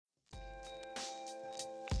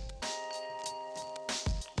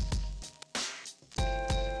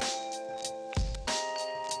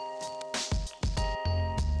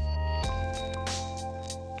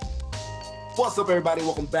What's up, everybody?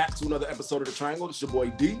 Welcome back to another episode of The Triangle. It's your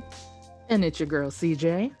boy D. And it's your girl,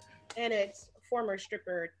 CJ. And it's former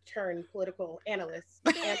stripper turned political analyst,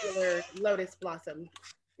 Angular Lotus Blossom,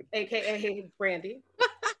 aka Brandy.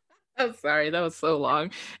 I'm sorry, that was so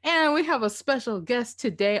long. And we have a special guest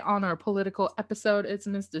today on our political episode. It's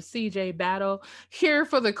Mr. CJ Battle, here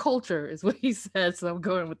for the culture, is what he said. So I'm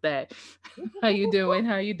going with that. How you doing?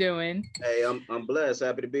 How you doing? Hey, I'm blessed.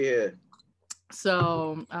 Happy to be here.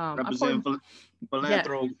 So representing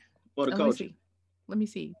philanthropy for the culture. Let me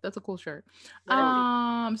see. That's a cool shirt.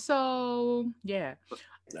 Nice. So yeah.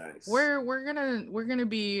 Nice. We're gonna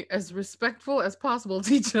be as respectful as possible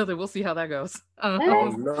to each other. We'll see how that goes. Oh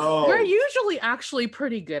no. We're usually actually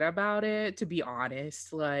pretty good about it, to be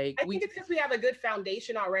honest. Like I think it's because we have a good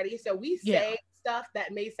foundation already. So we say stuff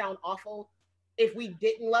that may sound awful if we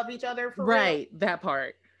didn't love each other for right, real. that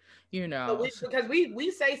part. You know. So because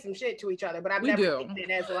we say some shit to each other, but I've never taken it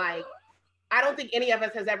as like, I don't think any of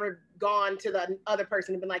us has ever gone to the other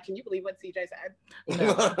person and been like, "Can you believe what CJ said?"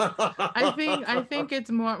 No. I think it's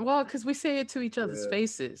more because we say it to each other's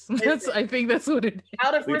faces. I think that's what it is.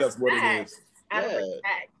 Out of that's what it is. Out of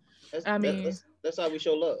respect. That's how we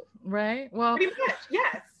show love. Right. Well, pretty much,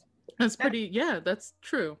 yes. That's pretty. Yeah, that's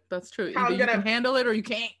true. That's true. How Either you can handle it or you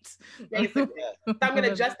can't. Basically, so I'm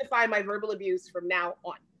gonna justify my verbal abuse from now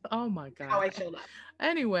on. Oh my god. How I show love.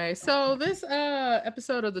 Anyway, so this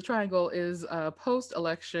episode of The Triangle is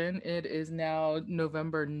post-election. It is now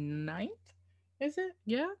November 9th. Is it?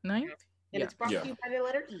 Yeah, 9th? And it's brought to you by the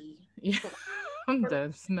letter E. Yeah.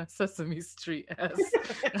 That's not Sesame Street as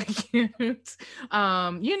I can't.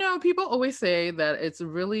 You know, people always say that it's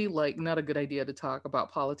really like not a good idea to talk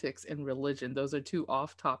about politics and religion. Those are two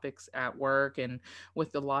off topics at work and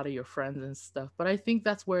with a lot of your friends and stuff. But I think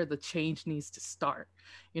that's where the change needs to start.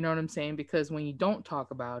 You know what I'm saying? Because when you don't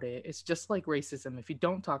talk about it, it's just like racism. If you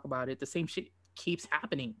don't talk about it, the same shit keeps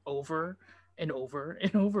happening over and over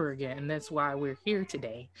and over again. And that's why we're here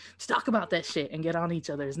today to talk about that shit and get on each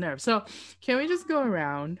other's nerves. So can we just go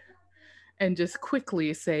around and just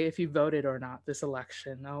quickly say if you voted or not this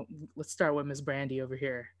election? Let's start with Miss Brandy over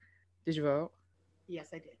here. Did you vote? Yes,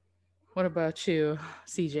 I did. What about you,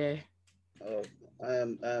 CJ? I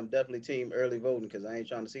am definitely team early voting because I ain't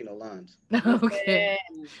trying to see no lines. Okay.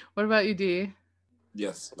 What about you, D?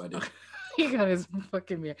 Yes, I did. He got his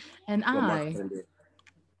fucking mirror. And I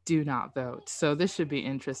do not vote. So this should be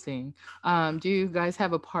interesting. Do you guys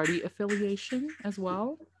have a party affiliation as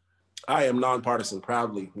well? I am nonpartisan,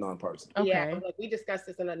 proudly nonpartisan. Okay. Yeah, like we discussed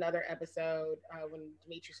this in another episode when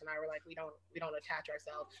Demetrius and I were like, we don't attach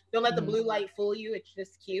ourselves. Don't let the blue light fool you. It's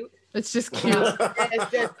just cute. It's just cute.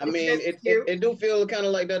 It do feel kind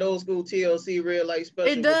of like that old school TLC red light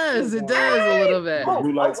special. It does a little bit.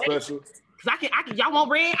 Blue light special. Cause I can. Y'all want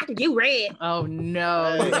red? I can get red. Oh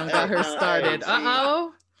no, you done got her started.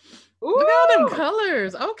 Look at all them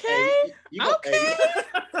colors. Okay. Hey, you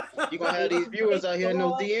gonna have these viewers out here in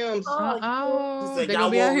those DMs. They're gonna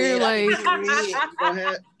be out here like,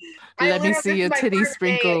 let me see your titty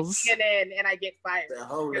sprinkles. And I get fired.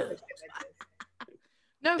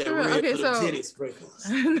 No, for real. Okay, so titty sprinkles.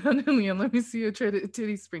 No, Leon, let me see your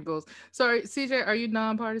titty sprinkles. Sorry, CJ, are you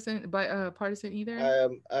nonpartisan partisan either?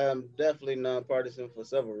 I am definitely nonpartisan for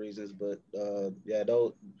several reasons, but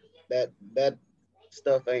that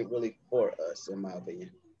stuff ain't really for us, in my opinion.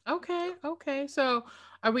 Okay. So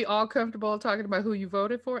are we all comfortable talking about who you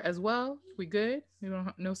voted for as well? We good? We don't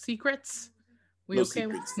have no secrets? No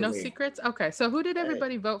secrets. No secrets? Okay. So who did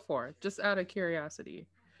everybody vote for? Just out of curiosity.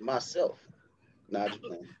 Myself. Not just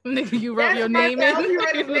playing. Nigga, you wrote your name in.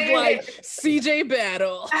 It was like CJ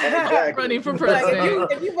Battle. Exactly. Running for president.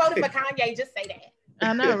 If you voted for Kanye, just say that.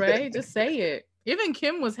 I know, right? Just say it. Even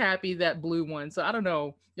Kim was happy that blue won. So I don't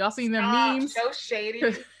know. Y'all seen them memes? So shady.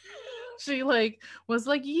 She was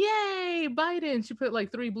like, yay, Biden. She put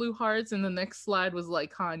like 3 blue hearts, and the next slide was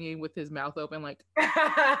like Kanye with his mouth open, like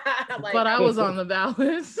but I was on the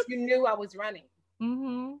ballot. You knew I was running.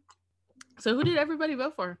 Mm-hmm. So who did everybody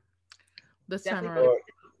vote for this time around?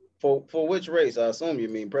 For which race? I assume you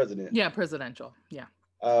mean president. Yeah, presidential. Yeah.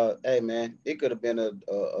 Hey man, it could have been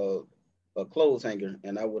a clothes hanger,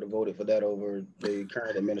 and I would have voted for that over the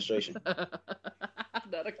current administration.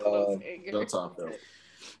 Not a clothes hanger. No talk though.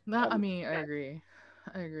 No, I mean, I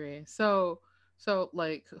agree. So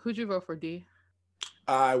like, who'd you vote for, D?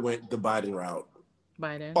 I went the Biden route.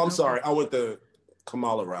 Biden. Oh, I'm sorry. I went the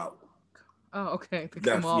Kamala route. Oh, okay. The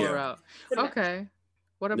Kamala route. Okay.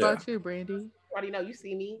 What about you, Brandy? Why do you know? You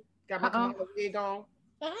see me? Got my Kamala wig on.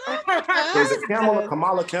 Is it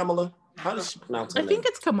Kamala? How does she pronounce it? I think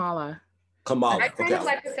it's Kamala. Kamala. I kind of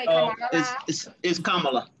like to say Kamala. It's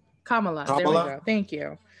Kamala. Kamala. There we go. Thank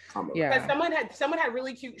you. Kamala. Yeah. Because someone had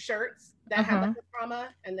really cute shirts that had like the comma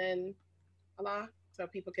and then Allah, so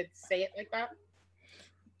people could say it like that.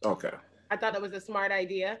 Okay. I thought that was a smart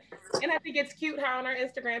idea. And I think it's cute how on our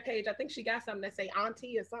Instagram page, I think she got something that say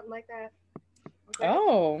auntie or something like that. Okay.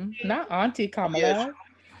 Oh, not Auntie Kamala. Yes.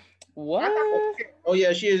 What? Oh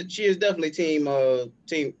yeah, she is definitely team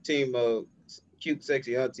cute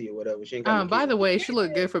sexy auntie or whatever. She ain't got no By kids. the way, she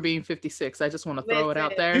looked good for being 56. I just want to throw it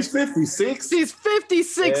out there. He's 56. She's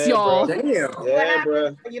 56, Yeah, y'all. bro. Damn. Yeah,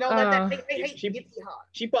 bro. You don't let that hate get you hard.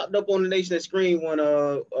 She popped up on the national screen when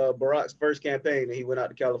Barack's first campaign, and he went out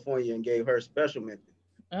to California and gave her special mention.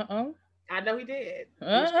 I know he did.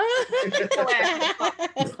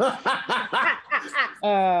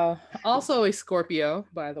 Also a Scorpio,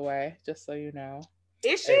 by the way, just so you know.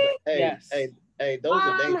 Is she? Yes. Hey, those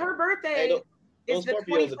are dangerous. Her birthday Hey, is those the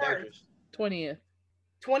Scorpios 21st. are dangerous.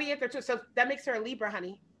 20th. or 2. So that makes her a Libra,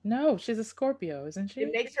 honey. No, she's a Scorpio, isn't she?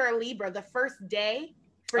 It makes her a Libra. The first day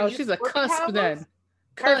for Oh, you she's a cusp Scorpios, then.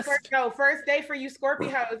 Cusp. First day for you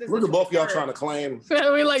Scorpios is Look the at both of y'all 23rd. trying to claim.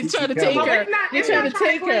 We like trying to take Well, her. We're trying to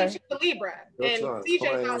take her. She's a Libra, You're and trying to CJ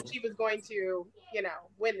claim. thought she was going to,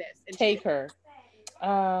 win this. And Take her.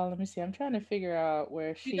 Let me see. I'm trying to figure out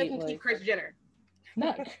where She she doesn't like. keep Kris Jenner.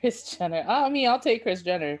 Not Kris Jenner. I mean, I'll take Kris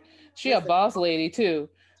Jenner. She a Listen. boss lady too.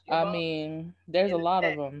 She a I boss. mean, there's a In the lot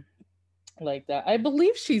of set. them like that. I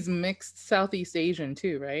believe she's mixed Southeast Asian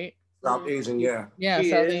too, right? South Asian, yeah. Yeah, She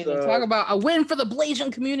South is, Asian. Talk about a win for the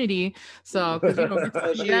Blasian community. So, because you don't get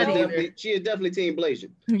to see She that either. is definitely team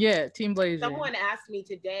Blasian. Yeah, Team Blasian. Someone asked me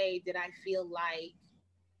today, did I feel like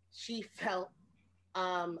she felt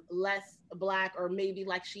less Black, or maybe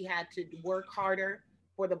like she had to work harder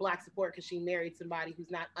for the Black support because she married somebody who's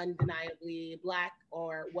not undeniably Black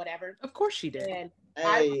or whatever. Of course she did. And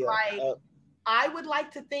Hey, I would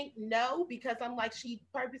like to think no, because I'm like, she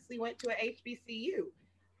purposely went to a HBCU,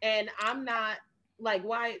 and I'm not like,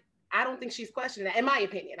 why? I don't think she's questioning that. In my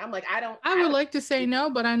opinion, I'm like, I would like to say no,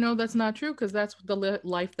 but I know that's not true because that's the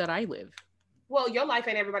life that I live. Well, your life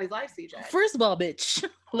ain't everybody's life, CJ. First of all, bitch,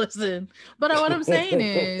 listen. But what I'm saying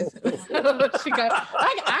is,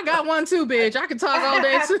 I got one too, bitch. I can talk all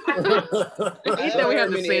day too. I He said we heard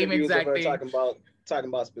have the many same interviews of exact her thing. talking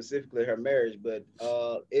about specifically her marriage, but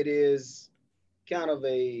it is kind of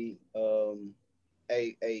a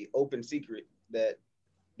open secret that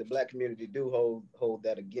the Black community do hold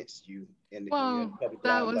that against you in the public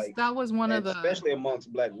limelight, that was one of the, especially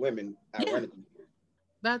amongst Black women, ironically.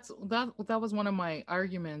 that was one of my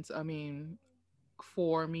arguments. I mean,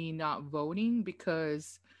 for me not voting,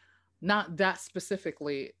 because not that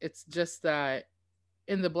specifically, it's just that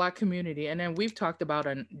in the Black community, and then we've talked about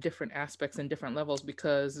on different aspects and different levels,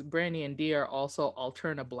 because Brandy and Dee are also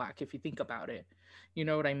alterna Black, if you think about it. You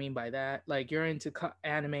know what I mean by that? Like, you're into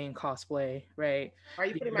anime and cosplay, right? Are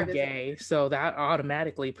you putting You're my gay, so that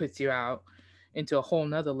automatically puts you out into a whole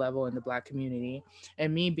nother level in the Black community.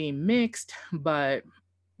 And me being mixed, but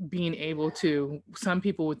being able to, some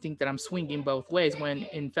people would think that I'm swinging both ways, when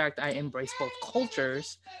in fact I embrace both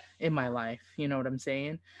cultures in my life. You know what I'm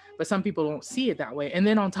saying? But some people don't see it that way. And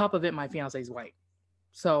then on top of it, my fiance is white.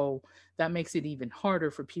 So that makes it even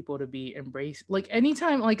harder for people to be embraced. Like,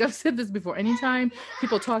 anytime, like I've said this before, anytime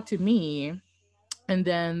people talk to me and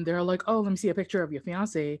then they're like, oh, let me see a picture of your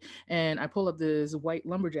fiance, and I pull up this white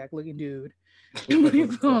lumberjack looking dude,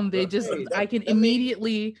 they just, I can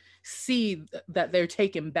immediately see that they're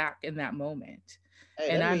taken back in that moment. Hey,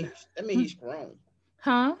 and that mean he's grown.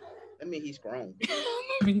 Huh? That mean he's grown.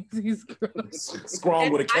 He's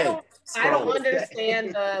Scrum with a K. I don't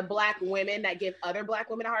understand the Black women that give other Black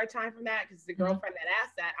women a hard time from that, because the girlfriend that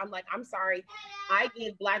asked that, I'm like, I'm sorry, I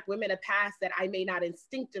give Black women a pass that I may not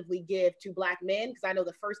instinctively give to Black men, because I know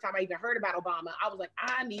the first time I even heard about Obama, I was like,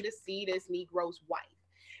 I need to see this Negro's wife.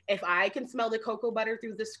 If I can smell the cocoa butter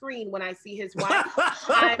through the screen when I see his wife,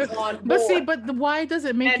 I'm on board. But see, why does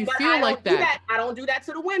it make you feel like that? I don't do that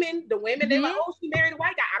to the women. The women, they're like, oh, she married a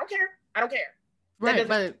white guy. I don't care. Right,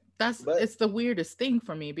 but it's the weirdest thing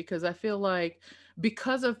for me, because I feel like,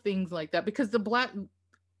 because of things like that, because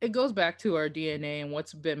it goes back to our DNA and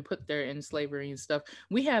what's been put there in slavery and stuff.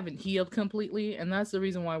 We haven't healed completely, and that's the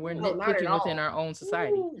reason why we're nitpicking within our own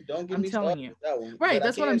society. Ooh, don't get I'm me telling started you. with that one. Right, But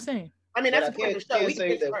that's what I'm saying. I mean, that's the point of the show. We can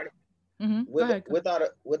get started.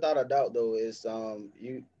 Without a doubt, though, is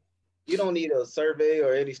you don't need a survey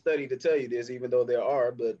or any study to tell you this, even though there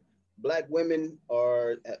are. But Black women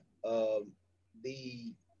are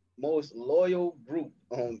the most loyal group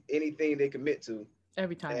on anything they commit to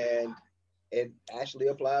every time, and it actually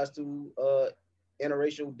applies to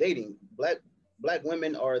interracial dating. Black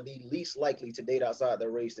women are the least likely to date outside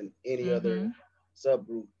their race than any other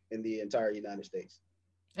subgroup in the entire United States.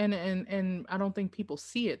 And I don't think people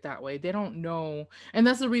see it that way. They don't know, and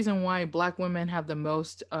that's the reason why Black women have the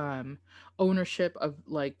most ownership of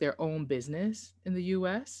like their own business in the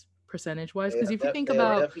US percentage wise, because if you think They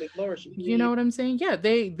are about, definitely flourishing. you know what I'm saying, yeah,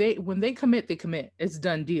 they when they commit, it's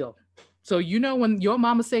done deal. So you know, when your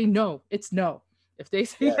mama say no, it's no. If they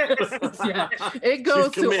say Yeah. yes, it's yeah. It She's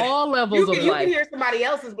goes to committed. all levels of You can life. hear somebody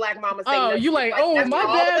else's Black mama say Oh, no. you like, oh, that's my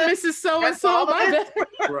all bad, of it? Mrs. So and That's so, all of my it?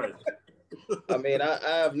 bad. Right. I mean, I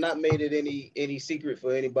have not made it any secret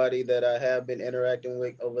for anybody that I have been interacting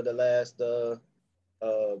with over the last uh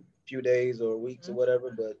few days or weeks or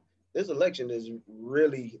whatever. But this election is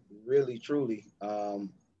really, really, truly.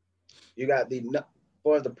 You got as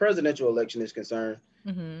far as the presidential election is concerned,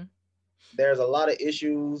 Mm-hmm. there's a lot of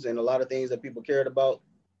issues and a lot of things that people cared about.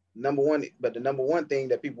 Number one, but the number one thing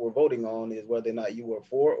that people were voting on is whether or not you were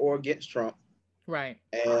for or against Trump. Right.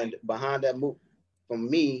 And behind that move, for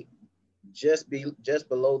me, just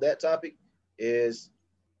below that topic is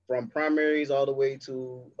from primaries all the way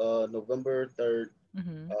to November 3rd.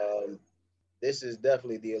 Mm-hmm. Um, this is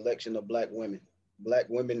definitely the election of Black women. Black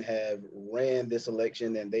women have ran this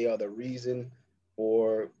election, and they are the reason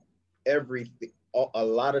for everything. A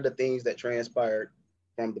lot of the things that transpired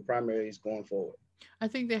from the primaries going forward. I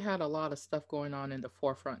think they had a lot of stuff going on in the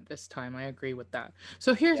forefront this time. I agree with that.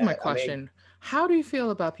 So here's my Yeah, I mean, question. How do you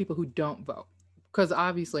feel about people who don't vote? Because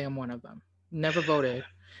obviously I'm one of them. Never voted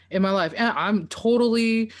in my life. And I'm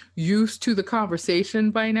totally used to the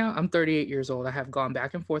conversation by now. I'm 38 years old. I have gone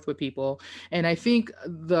back and forth with people. And I think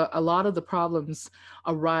a lot of the problems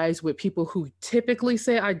arise with people who typically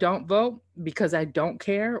say I don't vote because I don't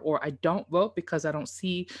care, or I don't vote because I don't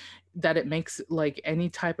see that it makes like any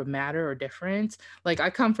type of matter or difference. Like, I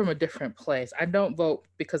come from a different place. I don't vote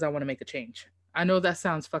because I want to make a change. I know that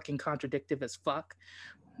sounds fucking contradictive as fuck,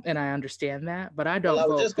 and I understand that, but I well, don't I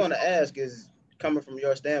was vote. just going to ask is coming from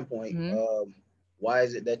your standpoint, Mhm. why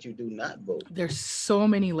is it that you do not vote? There's so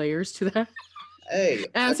many layers to that Hey,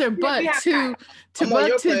 answer, Yeah, we but have time. I'm on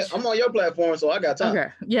your to I'm on your platform, so I got time.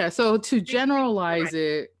 okay, yeah. So to Speak generalize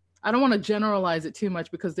it, I don't want to generalize it too much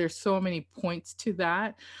because there's so many points to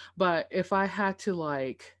that. But if I had to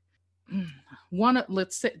like one,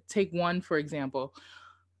 take one for example.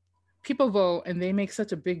 People vote and they make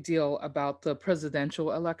such a big deal about the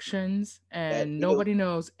presidential elections, That and feels nobody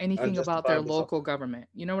knows anything about their unjustifiably so. local government.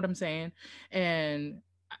 You know what I'm saying? And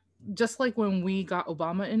just like when we got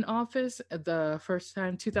Obama in office the first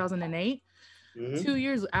time, 2008, Hmm. 2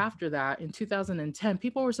 years after that, in 2010,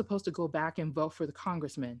 people were supposed to go back and vote for the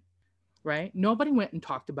congressman, right? Nobody went and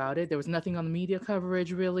talked about it. There was nothing on the media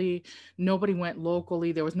coverage, really. Nobody went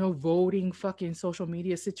locally. There was no voting fucking social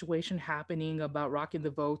media situation happening about rocking the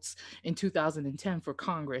votes in 2010 for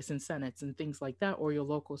Congress and Senates and things like that, or your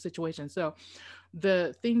local situation. So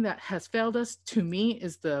the thing that has failed us, to me,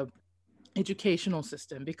 is the educational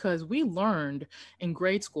system, because we learned in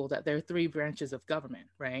grade school that there are three branches of government,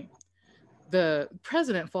 right? The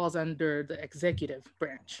president falls under the executive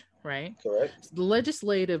branch, right? Correct. So the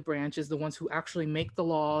legislative branch is the ones who actually make the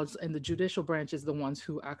laws, and the judicial branch is the ones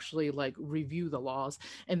who actually like review the laws.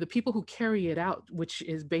 And the people who carry it out, which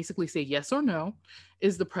is basically say yes or no,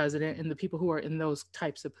 is the president and the people who are in those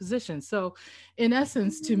types of positions. So, in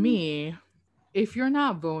essence, to me, if you're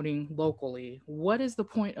not voting locally, what is the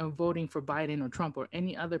point of voting for Biden or Trump or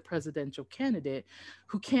any other presidential candidate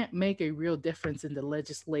who can't make a real difference in the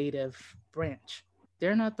legislative branch?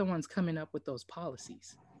 They're not the ones coming up with those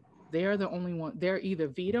policies. They are the only one. They're either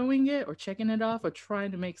vetoing it or checking it off or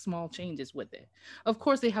trying to make small changes with it. Of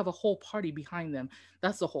course, they have a whole party behind them.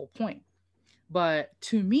 That's the whole point. But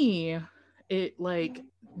to me, it like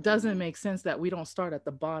doesn't make sense that we don't start at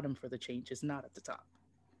the bottom for the changes, not at the top.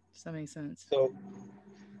 Does that make sense? So,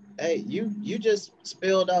 hey, you just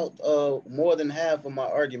spelled out more than half of my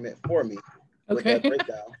argument for me with that Okay.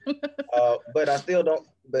 breakdown. But I still don't.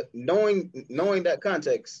 But knowing that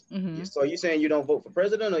context, Hmm. so you saying you don't vote for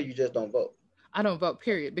president, or you just don't vote? I don't vote,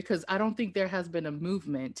 period, because I don't think there has been a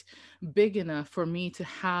movement big enough for me to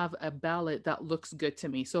have a ballot that looks good to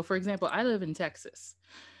me. So, for example, I live in Texas.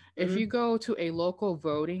 If you Hmm. go to a local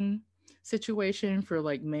voting situation for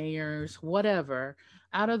like mayors, whatever,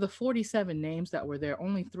 out of the 47 names that were there,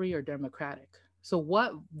 only three are Democratic. So,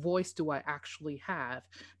 what voice do I actually have?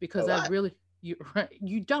 A Because I lot. really, you, right,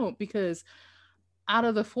 you don't, because out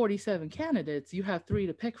of the 47 candidates, you have three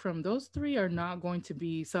to pick from. Those three are not going to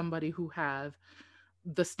be somebody who have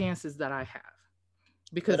the stances that I have,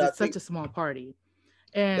 But because I it's such think, a small party.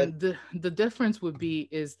 but And the difference would be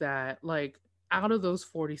is that like out of those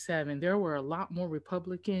 47, there were a lot more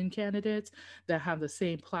Republican candidates that have the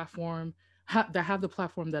same platform, that have the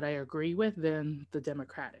platform that I agree with than the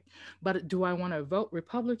Democratic. But do I want to vote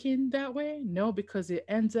Republican that way? No, because it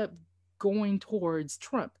ends up going towards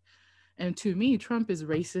Trump. And to me, Trump is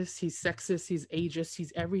racist, he's sexist, he's ageist,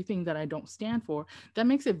 he's everything that I don't stand for. That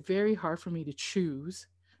makes it very hard for me to choose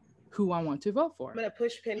who I want to vote for. I'm going to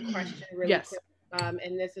push pin question really Yes. quick.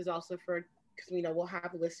 And this is also for, because we know we'll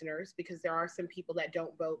have listeners, because there are some people that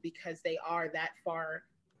don't vote because they are that far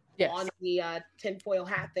on the tinfoil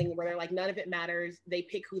hat thing where they're like, none of it matters. They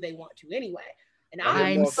pick who they want to anyway. And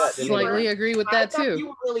I'm slightly agree with that too. You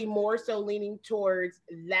were really more so leaning towards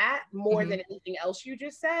that more than anything else you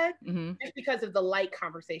just said, just because of the light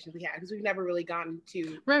conversations we had, because we've never really gotten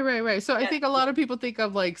to. Right. So I think a lot of people think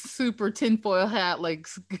of like super tinfoil hat, like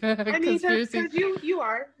conspiracy. Because you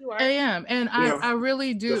are. I am, and I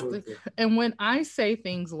really do. And when I say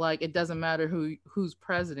things like it doesn't matter who's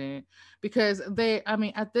president, because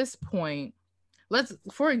at this point.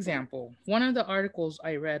 For example, one of the articles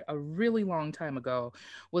I read a really long time ago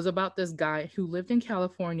was about this guy who lived in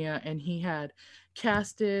California, and he had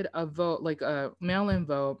casted a vote, like a mail-in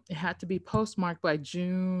vote. It had to be postmarked by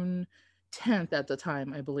June 10th at the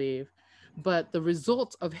time, I believe. But the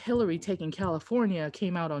results of Hillary taking California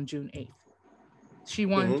came out on June 8th. She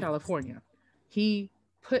won California. He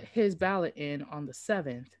put his ballot in on the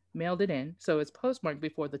 7th, mailed it in, so it's postmarked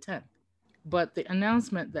before the 10th. But the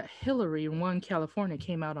announcement that Hillary won California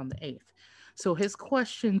came out on the 8th. So his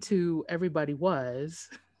question to everybody was,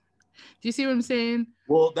 do you see what I'm saying?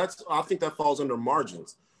 Well, I think that falls under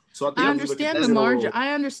margins. So I understand the margin.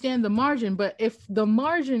 I understand the margin, but if the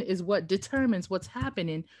margin is what determines what's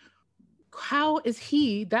happening, how is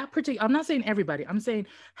he, that particular, I'm not saying everybody, I'm saying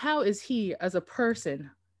how is he as a person,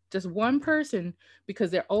 just one person, because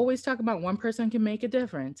they're always talking about one person can make a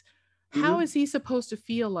difference. How is he supposed to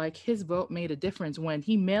feel like his vote made a difference when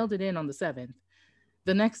he mailed it in on the 7th?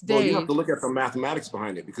 The next day... Well, you have to look at the mathematics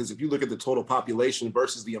behind it, because if you look at the total population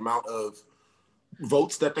versus the amount of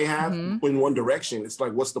votes that they have in one direction, it's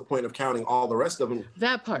like, what's the point of counting all the rest of them?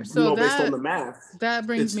 That part. So based on the math, that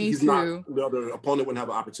brings me to... the other opponent wouldn't have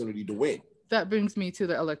an opportunity to win. That brings me to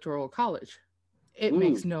the Electoral College. It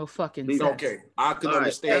makes no fucking sense. Okay, I can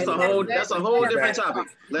understand. That's a whole different topic.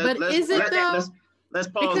 Let's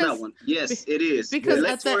pause that one. Yes, it is. Because the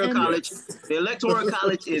Electoral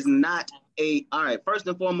College is not all right, first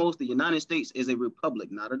and foremost, the United States is a republic,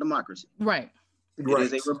 not a democracy. Right. It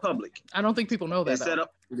is a republic. I don't think people know that. It's set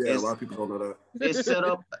up. Yeah, a lot of people don't know that.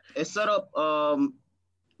 It's set up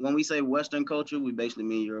when we say Western culture, we basically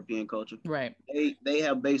mean European culture. Right. They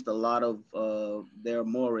have based a lot of their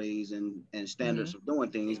mores and standards of doing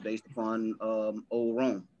things based upon old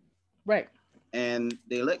Rome. Right. And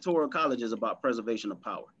the Electoral College is about preservation of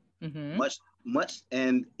power. Much,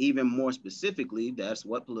 and even more specifically, that's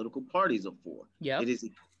what political parties are for. Yeah.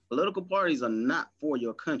 Political parties are not for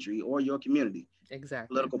your country or your community.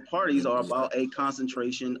 Exactly. Political parties are about a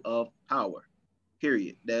concentration of power.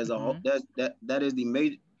 Period. There's that is the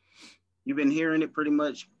major. You've been hearing it pretty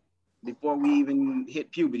much before we even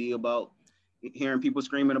hit puberty about hearing people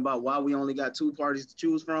screaming about why we only got two parties to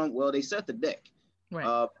choose from. Well, they set the deck.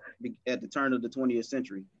 Right. At the turn of the 20th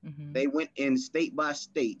century. They went in state by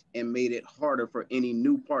state and made it harder for any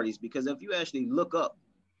new parties, because if you actually look up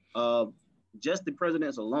just the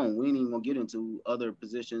presidents alone, we ain't even gonna get into other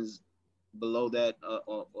positions below that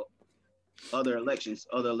or other elections,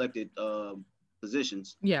 other elected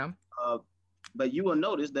positions. Yeah. But you will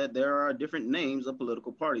notice that there are different names of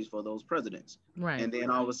political parties for those presidents. Right. And then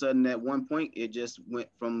all of a sudden at one point, it just went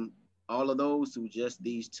from all of those to just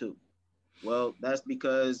these two. Well, that's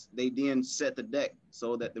because they then set the deck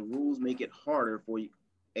so that the rules make it harder for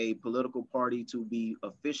a political party to be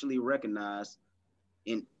officially recognized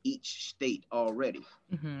in each state already.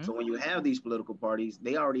 So when you have these political parties,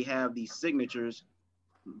 they already have these signatures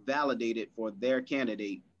validated for their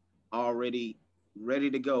candidate already ready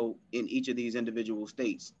to go in each of these individual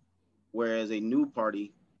states. Whereas a new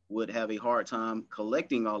party would have a hard time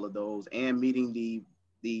collecting all of those and meeting the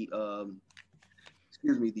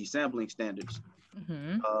sampling standards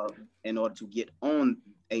in order to get on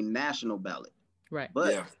a national ballot. Right.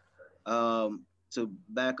 But to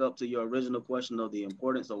back up to your original question of the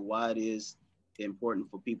importance of why it is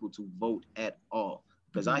important for people to vote at all,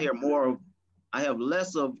 because I have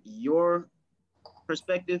less of your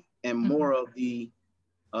perspective and more of the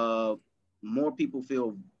more people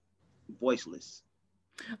feel voiceless.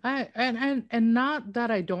 And not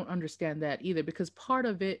that I don't understand that either, because part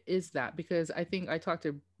of it is that, because I think I talked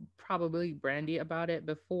to probably Brandy about it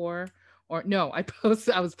before, or no, I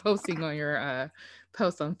was posting on your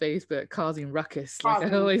post on Facebook causing ruckus like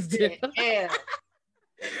I always do.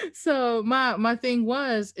 So my thing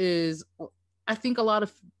is I think a lot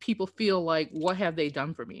of people feel like, what have they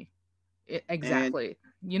done for me? Exactly.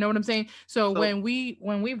 You know what I'm saying? So when we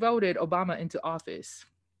voted Obama into office,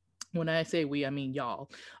 when I say we, I mean y'all.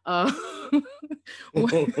 When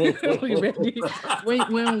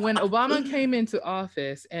Obama came into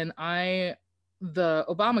office, and the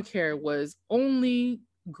Obamacare was only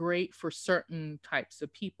great for certain types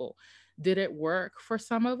of people. Did it work for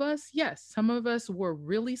some of us? Yes. Some of us were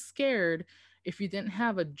really scared if you didn't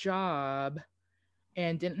have a job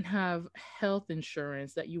and didn't have health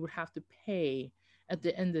insurance that you would have to pay at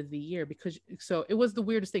the end of the year, because so it was the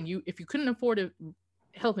weirdest thing. If you couldn't afford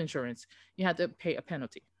health insurance, you had to pay a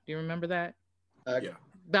penalty. Do you remember that? Yeah.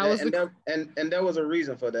 And there was a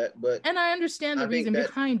reason for that, and I understand the reason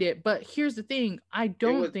behind it, but here's the thing: I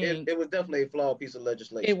don't think it was definitely a flawed piece of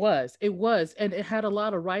legislation. It was, and it had a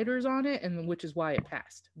lot of writers on it, and which is why it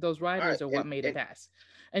passed. Those writers are what made it pass.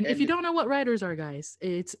 And if you don't know what writers are, guys,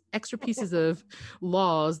 it's extra pieces of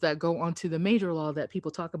laws that go onto the major law that people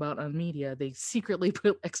talk about on media. They secretly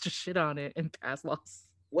put extra shit on it and pass laws.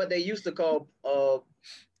 What they used to call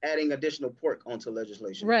adding additional pork onto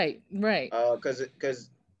legislation. Right. Because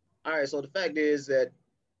all right, so the fact is that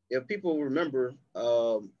if people remember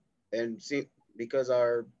and see, because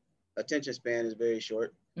our attention span is very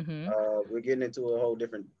short, we're getting into a whole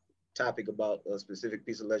different topic about a specific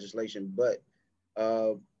piece of legislation, but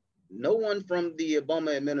no one from the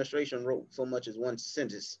Obama administration wrote so much as one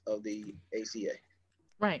sentence of the ACA.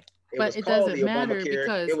 Right. But it doesn't matter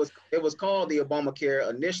because it was called the Obamacare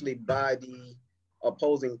initially by the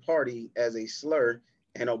opposing party as a slur,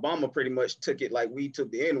 and Obama pretty much took it like we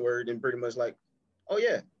took the N-word and pretty much like, oh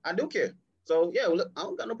yeah, I do care. So yeah, look, I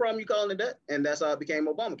don't got no problem you calling it that, and that's how it became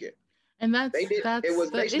Obamacare. And that's the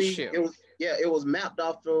issue. It was mapped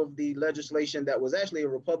off of the legislation that was actually a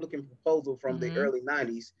Republican proposal from the early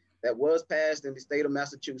 90s that was passed in the state of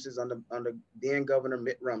Massachusetts under then Governor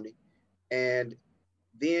Mitt Romney. And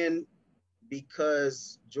then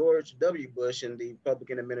because George W. Bush and the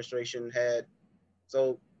Republican administration had,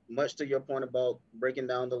 so much to your point about breaking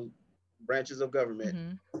down the branches of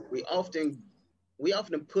government, we often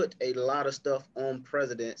put a lot of stuff on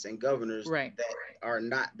presidents and governors that are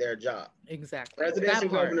not their job. Exactly. Presidents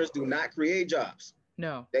and governors do not create jobs.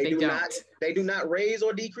 No, they do not. They do not raise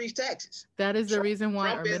or decrease taxes. That is the reason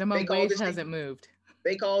why our minimum wage hasn't moved.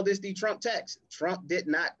 They call this the Trump tax. Trump did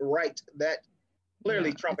not write that.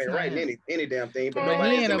 Clearly, Trump ain't writing any damn thing.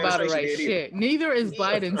 But he ain't about to write shit. Neither is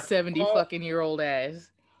Biden's 70-fucking-year-old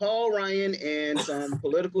ass. Paul Ryan and some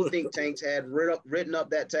political think tanks had written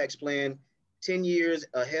up that tax plan 10 years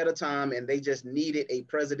ahead of time, and they just needed a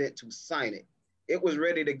president to sign it. It was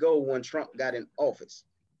ready to go when Trump got in office.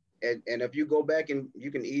 And if you go back and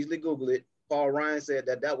you can easily Google it, Paul Ryan said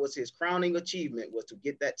that was his crowning achievement, was to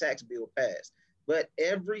get that tax bill passed. But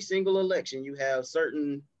every single election, you have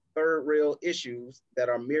certain third rail issues that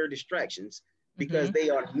are mere distractions because they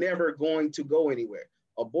are never going to go anywhere.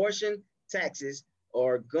 Abortion, taxes,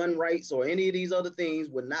 or gun rights, or any of these other things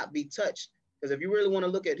would not be touched. Because if you really want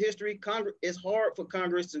to look at history, it's hard for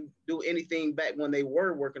Congress to do anything back when they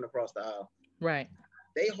were working across the aisle. Right.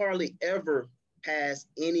 They hardly ever pass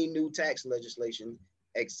any new tax legislation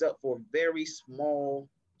except for very small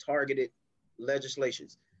targeted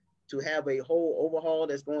legislations. To have a whole overhaul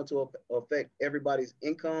that's going to affect everybody's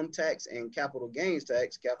income tax and capital gains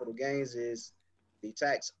tax. Capital gains is the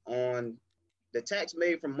tax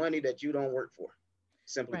made from money that you don't work for,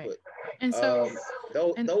 simply put. And so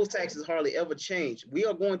those taxes hardly ever change. We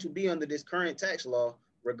are going to be under this current tax law,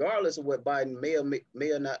 regardless of what Biden may or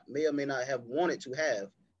may not have wanted to have.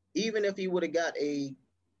 Even if he would have got a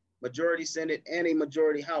majority Senate and a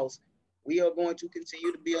majority House, we are going to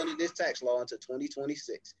continue to be under this tax law until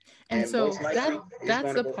 2026. And so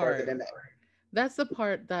that's the part. That's the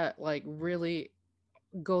part that like really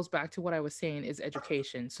goes back to what I was saying is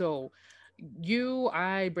education. So you,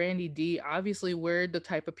 I, Brandy D, obviously we're the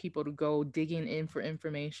type of people to go digging in for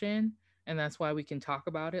information. And that's why we can talk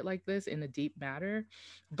about it like this in a deep matter.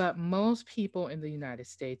 But most people in the United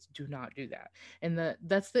States do not do that. And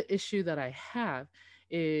that's the issue that I have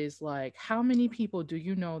is like, how many people do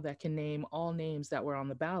you know that can name all names that were on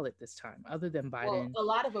the ballot this time other than Biden? Well, a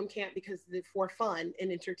lot of them can't because for fun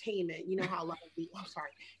and entertainment, you know how a lot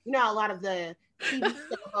of the TV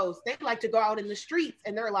hosts, they like to go out in the streets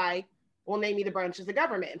and they're like, well, name me the branches of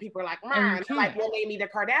government. And people are like, like, well, name me the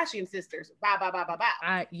Kardashian sisters. Blah, blah, blah, blah,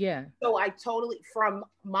 blah. Yeah. So I totally, from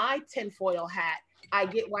my tinfoil hat, I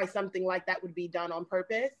get why something like that would be done on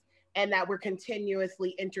purpose and that we're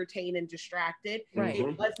continuously entertained and distracted. Right.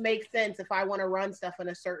 It does make sense if I want to run stuff in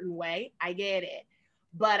a certain way. I get it.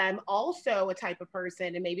 But I'm also a type of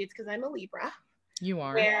person, and maybe it's because I'm a Libra, You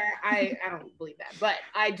are. Where I don't believe that, but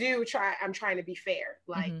I'm trying to be fair,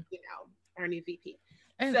 like, our new VP.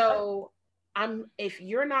 And so if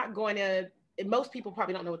you're not going to, most people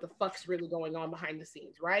probably don't know what the fuck's really going on behind the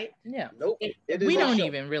scenes, right? Yeah. Nope. We don't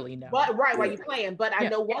even really know. But while you're playing. But I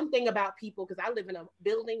know one thing about people, because I live in a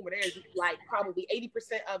building where there's like probably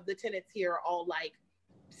 80% of the tenants here are all like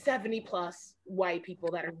 70 plus white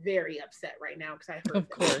people that are very upset right now, because I heard of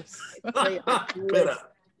course.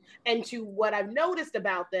 And to what I've noticed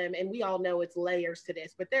about them, and we all know it's layers to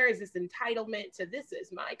this, but there is this entitlement to, this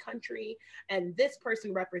is my country and this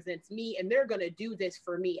person represents me and they're going to do this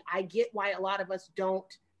for me. I get why a lot of us don't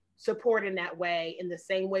support in that way, in the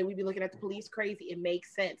same way we be looking at the police crazy. It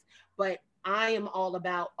makes sense. But I am all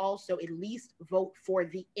about also at least vote for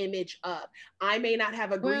the image of. I may not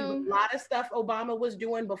have agreed with a lot of stuff Obama was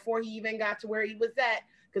doing before he even got to where he was at.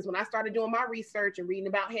 Because when I started doing my research and reading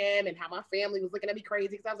about him and how my family was looking at me crazy,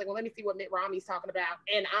 because I was like, well, let me see what Mitt Romney's talking about.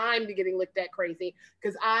 And I'm getting looked at crazy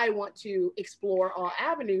because I want to explore all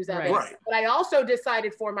avenues of it. Right. But I also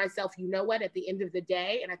decided for myself, you know what, at the end of the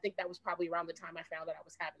day, and I think that was probably around the time I found that I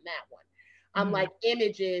was having that one. I'm like,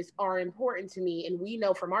 images are important to me. And we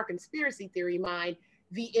know from our conspiracy theory mind,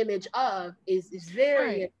 the image of is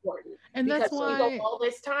very important. And because that's why we go all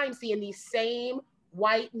this time seeing these same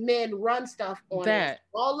white men run stuff on a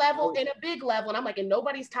small level and a big level. And I'm like, and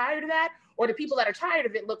nobody's tired of that? Or the people that are tired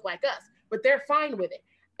of it look like us, but they're fine with it.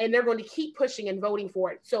 And they're going to keep pushing and voting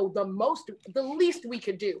for it. So the least we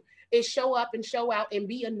could do is show up and show out and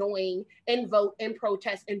be annoying and vote and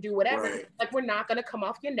protest and do whatever. Right. Like, we're not going to come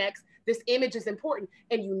off your necks. This image is important.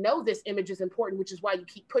 And you know this image is important, which is why you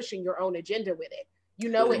keep pushing your own agenda with it. You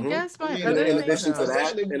know it. Guess my in addition to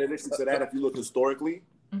that, if you look historically,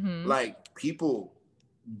 like, people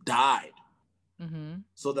died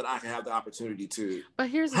so that I can have the opportunity to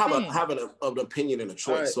have an opinion and a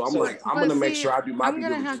choice. Right. So I'm going to make sure I do my I'm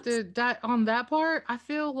going to have to die on that part. I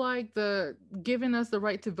feel like the giving us the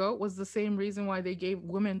right to vote was the same reason why they gave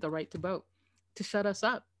women the right to vote, to shut us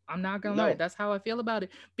up. I'm not going to lie. That's how I feel about it.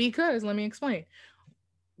 Because let me explain.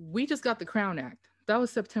 We just got the Crown Act. That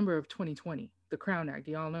was September of 2020. The Crown Act.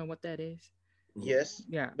 Do y'all know what that is? Yes.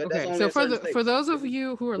 Yeah. Okay. So for those of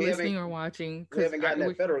you who are listening or watching, we haven't gotten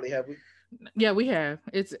that federally, have we? Yeah, we have.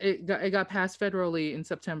 It got passed federally in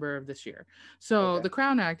September of this year. So the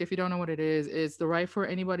Crown Act, if you don't know what it is the right for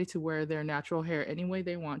anybody to wear their natural hair any way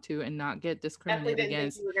they want to and not get discriminated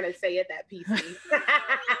against. You were going to say it that PC.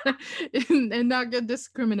 and not get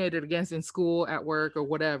discriminated against in school, at work, or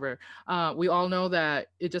whatever. We all know that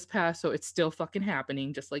it just passed, so it's still fucking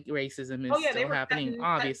happening, just like racism is still happening,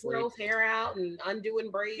 obviously. Girls' hair out and undoing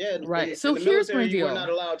braids. Yeah, right. So here's my deal. We're not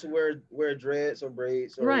allowed to wear dreads or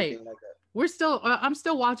braids or anything like that. I'm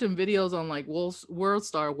still watching videos on like World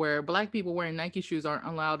Star where Black people wearing Nike shoes aren't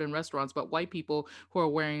allowed in restaurants, but white people who are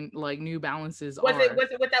wearing like New Balances was it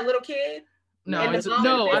with that little kid? No,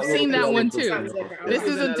 I've seen that one too. This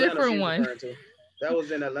is a different one. That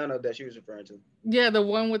was in Atlanta that she was referring to. Yeah, the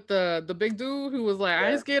one with the big dude who was like,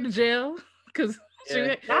 I ain't scared of jail because she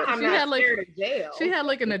had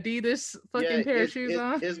like an Adidas fucking pair of shoes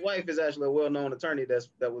on. His wife is actually a well-known attorney that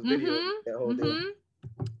was videoing that whole deal.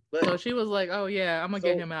 But, so she was like, oh yeah, I'm gonna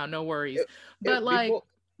get him out, no worries. But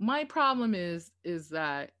my problem is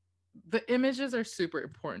that the images are super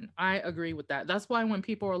important. I agree with that. That's why when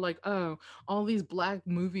people are like, oh, all these Black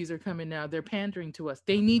movies are coming now, they're pandering to us.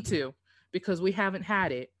 They need to, because we haven't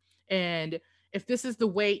had it. And if this is the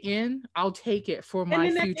way in, I'll take it for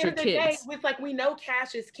my future kids. With like, we know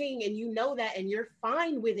cash is king, and you know that, and you're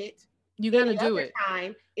fine with it. You gotta do it.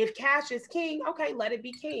 If cash is king, okay, let it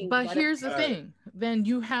be king. But here's the thing. Then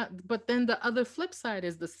the other flip side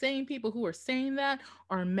is the same people who are saying that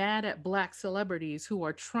are mad at Black celebrities who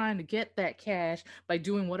are trying to get that cash by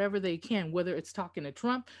doing whatever they can, whether it's talking to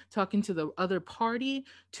Trump, talking to the other party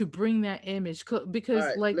to bring that image.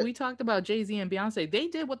 Because we talked about Jay-Z and Beyonce, they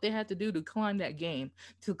did what they had to do to climb that game,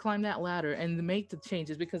 to climb that ladder and to make the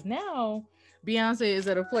changes, because now Beyonce is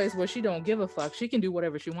at a place where she don't give a fuck. She can do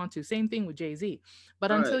whatever she wants to. Same thing with Jay-Z.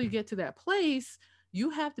 But until you get to that place,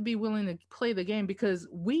 you have to be willing to play the game, because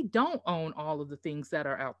we don't own all of the things that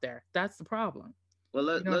are out there. That's the problem. Well,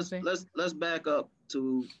 let's back up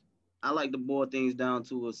to, I like to boil things down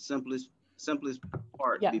to a simplest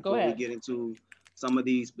part before we get into some of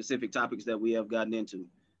these specific topics that we have gotten into.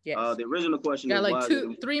 Yes. The original question got is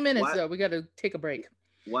like 3 minutes though. We got to take a break.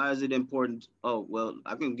 Why is it important? Oh, well,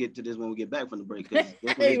 I can get to this when we get back from the break. Hey,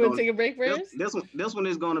 you want to take a break first? This one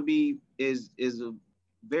is going to be is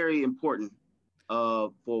very important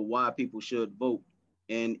for why people should vote,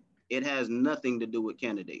 and it has nothing to do with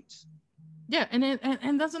candidates. Yeah,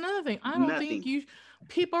 and that's another thing. I don't think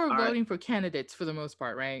people are voting for candidates for the most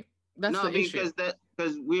part, right? That's the issue.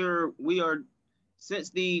 Because we are since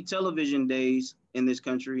the television days in this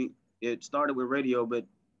country, it started with radio, but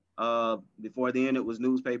before then it was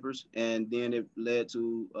newspapers, and then it led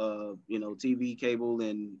to TV, cable,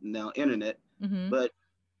 and now internet. Mm-hmm. But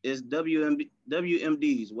it's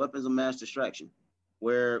WMDs, weapons of mass distraction,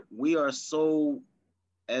 where we are so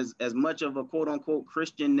as much of a quote unquote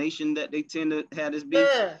Christian nation that they tend to have this beef.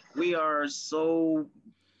 We are so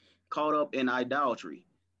caught up in idolatry.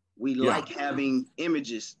 We like having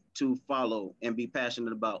images to follow and be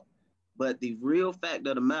passionate about. But the real fact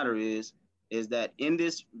of the matter is that in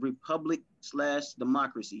this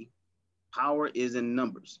republic/democracy, power is in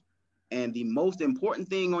numbers. And the most important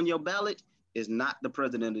thing on your ballot is not the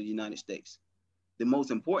president of the United States. The most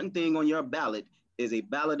important thing on your ballot is a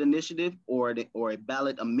ballot initiative or a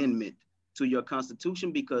ballot amendment to your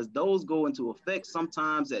constitution, because those go into effect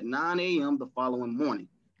sometimes at 9 a.m. the following morning.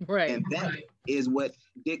 Right. And that is what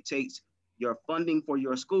dictates your funding for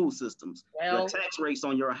your school systems, your tax rates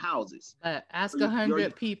on your houses. Ask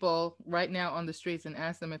 100 people right now on the streets and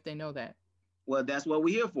ask them if they know that. Well, that's what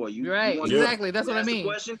we're here for. Right, exactly. That's what I mean.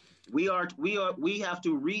 Question. We have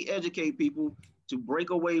to re-educate people to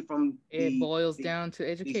break away from it boils down to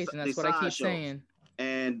education. That's what I keep saying.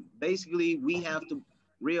 And basically, we have to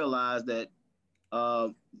realize that,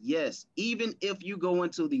 yes, even if you go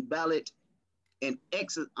into the ballot and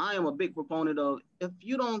exit, I am a big proponent of if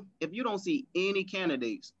you don't see any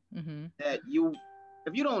candidates that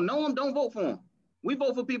if you don't know them, don't vote for them. We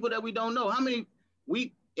vote for people that we don't know.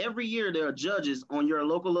 Every year there are judges on your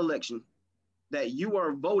local election that you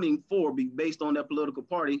are voting for based on their political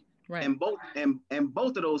party. Right. And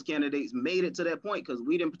both of those candidates made it to that point because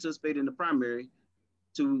we didn't participate in the primary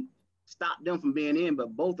to stop them from being in,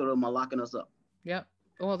 but both of them are locking us up. Yep.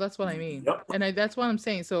 Well, that's what I mean. Yep. And that's what I'm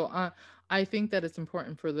saying. So I think that it's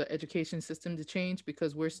important for the education system to change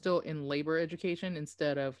because we're still in labor education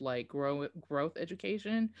instead of like growth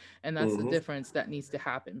education. And that's the difference that needs to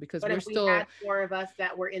happen because but if we had more of us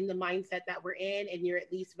that were in the mindset that we're in and you're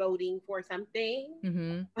at least voting for something.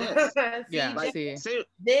 Then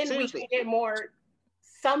we can get more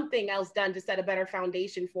something else done to set a better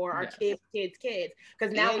foundation for our kids.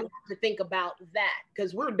 Because now we have to think about that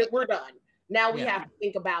because we're done. Now we have to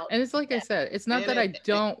think about, and it's like I said, it's not that I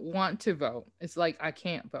don't want to vote. It's like I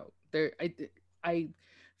can't vote. I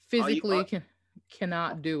physically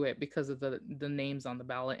cannot do it because of the names on the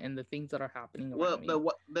ballot and the things that are happening around me.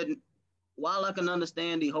 But while I can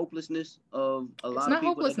understand the hopelessness of a lot of people,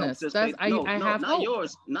 hopelessness. That don't I have not hope.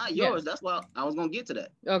 yours, not yours. That's why I was gonna get to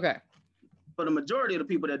that. Okay. For the majority of the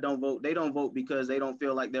people that don't vote, they don't vote because they don't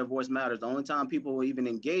feel like their voice matters. The only time people will even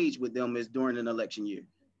engage with them is during an election year.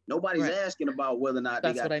 Nobody's asking about whether or not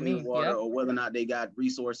they got clean water or whether or not they got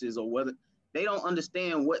resources or whether they don't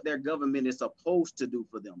understand what their government is supposed to do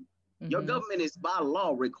for them. Your government is by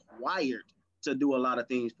law required to do a lot of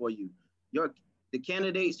things for you. The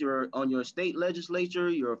candidates you're on your state legislature,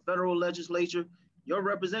 your federal legislature, your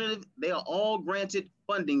representative, they are all granted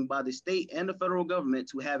funding by the state and the federal government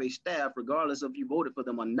to have a staff, regardless of if you voted for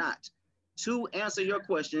them or not, to answer your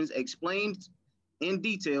questions, explain in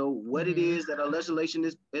detail what it is that a legislation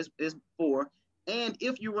is for. And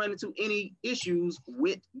if you run into any issues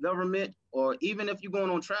with government, or even if you're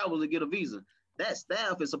going on travel to get a visa, that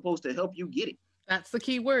staff is supposed to help you get it. That's the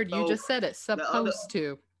key word. You just said it, supposed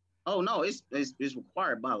to. Oh no, it's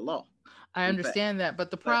required by law. I understand that, but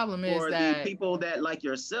the problem is that the people that like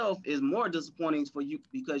yourself is more disappointing for you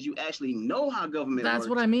because you actually know how government works. That's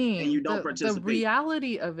what I mean. And you don't participate. The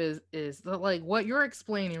reality of it is that like what you're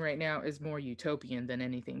explaining right now is more utopian than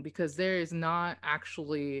anything because there is not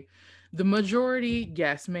actually the majority,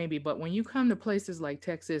 yes, maybe, but when you come to places like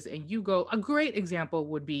Texas and you go, a great example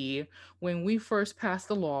would be when we first passed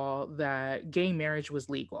the law that gay marriage was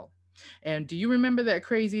legal. And do you remember that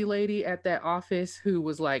crazy lady at that office who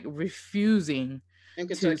was like refusing in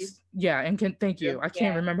Kentucky? Thank you. I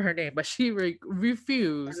can't remember her name, but she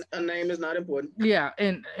refused. Her name is not important. Yeah,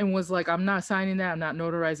 and was like, I'm not signing that. I'm not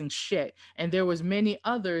notarizing shit. And there was many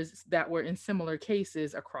others that were in similar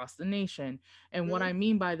cases across the nation. And what I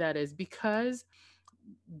mean by that is because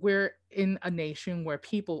we're in a nation where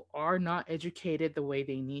people are not educated the way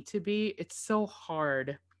they need to be, it's so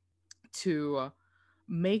hard to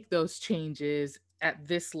make those changes at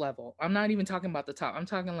this level. I'm not even talking about the top. I'm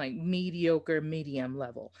talking like mediocre, medium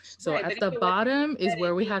level. So at the bottom is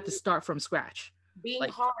where we have to start from scratch. Being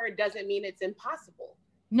hard doesn't mean it's impossible.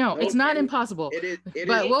 No, it's not impossible.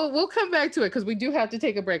 But we'll come back to it because we do have to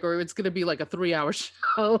take a break, or it's going to be like a 3-hour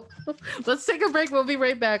show. Let's take a break. We'll be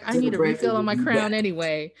right back. I need a refill on my crown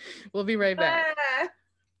anyway. We'll be right back.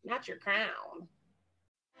 Not your crown.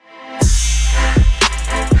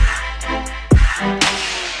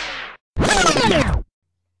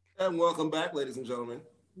 And welcome back, ladies and gentlemen.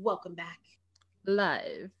 Welcome back.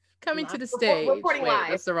 Live. Coming to the stage. Reporting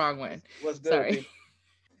live. That's the wrong one. What's good? Sorry.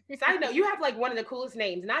 Side note, you have like one of the coolest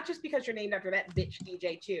names, not just because you're named after that bitch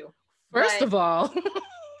DJ too. First of all,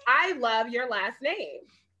 I love your last name.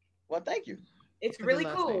 Well, thank you. It's really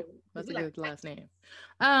cool. That's a good last name.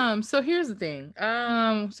 So here's the thing.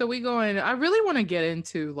 So I really want to get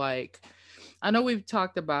into like, I know we've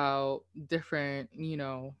talked about different,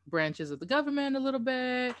 branches of the government a little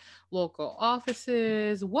bit, local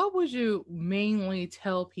offices. What would you mainly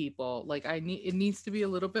tell people? Like it needs to be a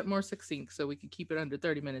little bit more succinct so we can keep it under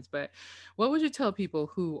 30 minutes. But what would you tell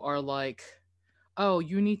people who are like, oh,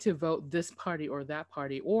 you need to vote this party or that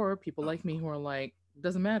party, or people like me who are like,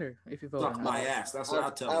 doesn't matter if you vote. Suck my ass. That's what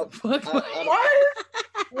I'll tell them. What?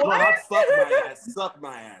 Fuck my ass. Suck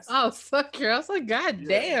my ass. Oh, suck your ass. Like, God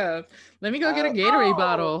damn. Let me go get a Gatorade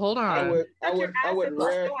bottle. Hold on.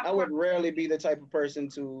 I would rarely be the type of person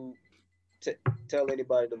to tell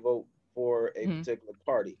anybody to vote for a particular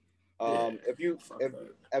party. If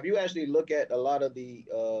you actually look at a lot of the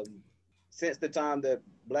since the time that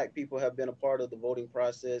Black people have been a part of the voting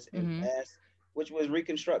process in mass, which was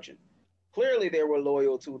Reconstruction. Clearly, they were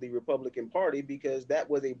loyal to the Republican Party because that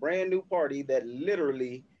was a brand new party that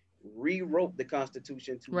literally rewrote the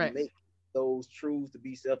Constitution to make those truths to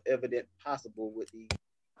be self-evident possible with the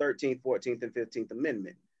 13th, 14th, and 15th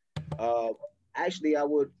Amendment. Actually, I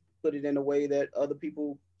would put it in a way that other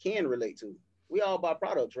people can relate to. We all buy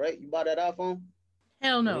products, right? You buy that iPhone?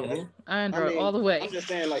 Hell no. Android all the way. I'm just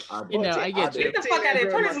saying, like, I get you. Get the fuck out of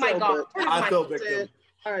here. Turn his mic off. I feel victim.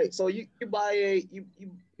 All right, so you buy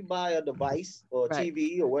a device or a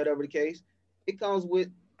TV or whatever the case. It comes with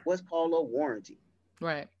what's called a warranty,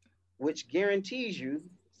 right? Which guarantees you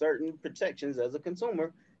certain protections as a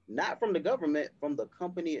consumer, not from the government, from the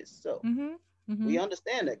company itself. We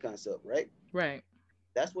understand that concept, right? Right.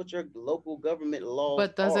 That's what your local government laws.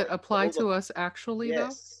 But does it apply to us actually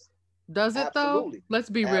though? Does it though?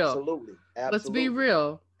 Let's be real. Absolutely. Let's be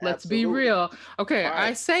real. Let's be real. Okay, right.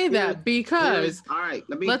 I say that because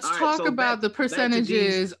let's talk about the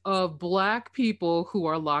percentages of Black people who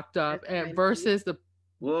are locked up versus the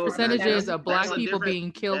percentages of Black people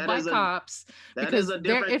being killed by cops. Because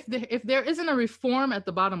if there isn't a reform at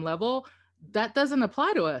the bottom level, that doesn't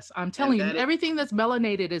apply to us. I'm telling you, everything that's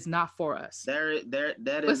melanated is not for us.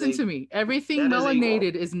 Listen to me. Everything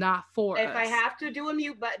melanated is not for us. If I have to do a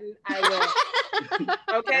mute button, I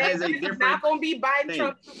will. Okay? It's not going to be Biden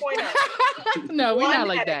Trump 2.0. No, we're not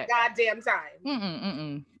like that. Goddamn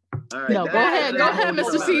time. All right, no, go ahead,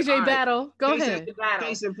 Mr. CJ Battle. Go ahead.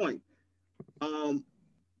 Case in point. I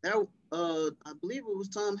believe it was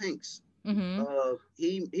Tom Hanks.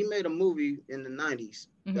 He made a movie in the 90s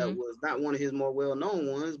that was not one of his more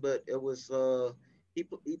well-known ones, but it was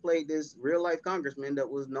he played this real-life congressman that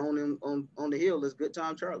was known on the Hill as Good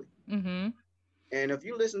Time Charlie. And if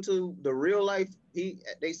you listen to the real life,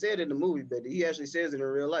 they said in the movie, but he actually says it in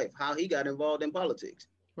real life how he got involved in politics.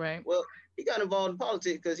 Right. Well, he got involved in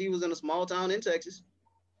politics because he was in a small town in Texas,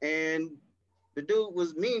 and the dude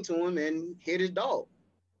was mean to him and hit his dog.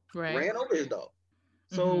 Right. Ran over his dog.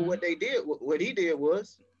 So what he did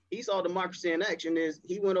was he saw democracy in action. Is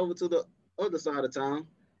he went over to the other side of town,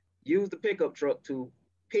 used the pickup truck to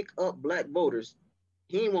pick up Black voters.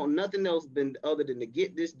 He didn't want nothing else other than to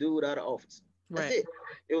get this dude out of office. That's it.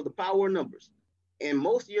 It was the power of numbers. And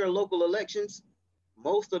most of your local elections,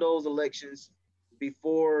 most of those elections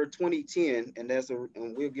before 2010, and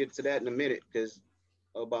we'll get to that in a minute because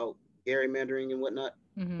about gerrymandering and whatnot.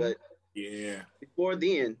 But before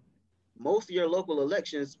then, most of your local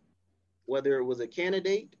elections, whether it was a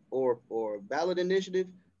candidate or a ballot initiative,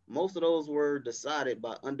 most of those were decided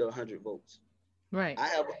by under 100 votes. Right. I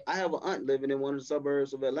have an aunt living in one of the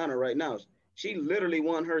suburbs of Atlanta right now. She literally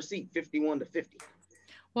won her seat 51-50.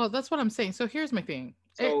 Well, that's what I'm saying. So here's my thing.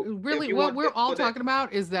 So what we're all talking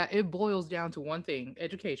about is that it boils down to one thing: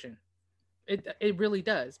 education. It really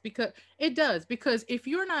does because if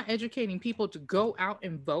you're not educating people to go out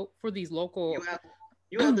and vote for these local,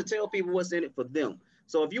 you have to tell people what's in it for them.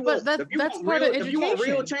 So if you want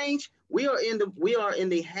real change, we are in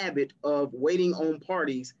the habit of waiting on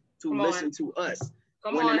parties to listen to us.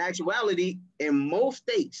 In actuality, in most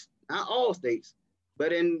states, not all states,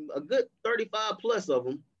 but in a good 35 plus of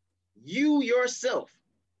them, you yourself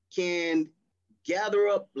can gather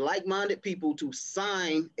up like-minded people to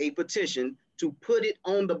sign a petition to put it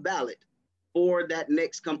on the ballot for that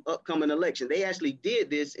next upcoming election. They actually did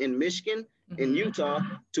this in Michigan and Utah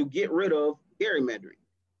to get rid of gerrymandering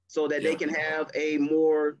so that they can have a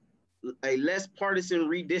less partisan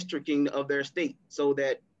redistricting of their state so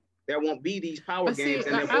that there won't be these power games.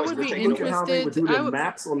 And I would be interested.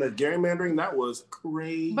 Maps on the gerrymandering, that was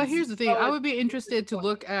crazy. But here's the thing: I would be interested to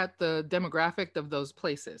look at the demographic of those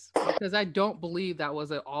places because I don't believe that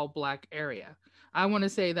was an all-black area. I want to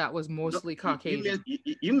say that was mostly Caucasian.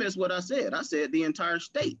 You missed what I said. I said the entire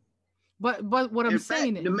state. But what I'm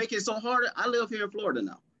saying to make it so hard, I live here in Florida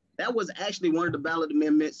now. That was actually one of the ballot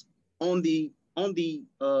amendments on the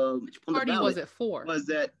which party was it for? Was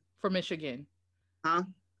that for Michigan? Huh?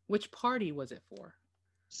 Which party was it for?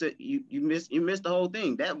 So you missed the whole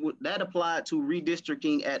thing. That applied to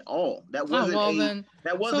redistricting at all. That wasn't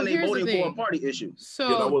a voting for a party issue.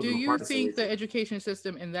 So do you think the education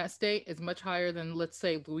system in that state is much higher than, let's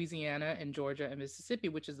say, Louisiana and Georgia and Mississippi,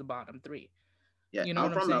 which is the bottom three? Yeah, you know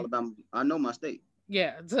I'm from Alabama. I know my state.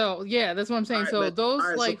 Yeah, so that's what I'm saying.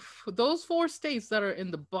 Right, those four states that are in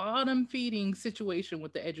the bottom feeding situation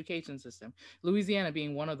with the education system, Louisiana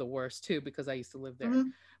being one of the worst too, because I used to live there.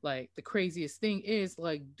 Like the craziest thing is,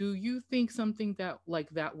 like, do you think something that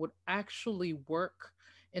would actually work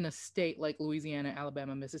in a state like Louisiana,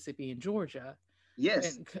 Alabama, Mississippi, and Georgia?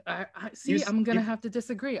 Yes. And I'm gonna have to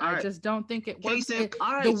disagree. I just don't think it works.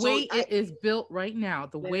 The way it is built right now,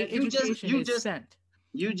 the way education is sent.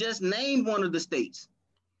 You just named one of the states.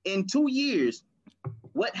 In 2 years,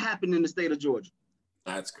 what happened in the state of Georgia?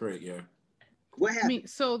 That's correct, yeah. What happened?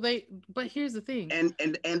 But here's the thing.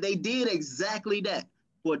 And they did exactly that.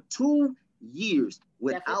 For 2 years,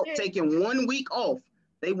 without taking 1 week off,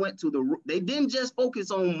 they didn't just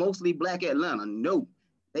focus on mostly Black Atlanta. No,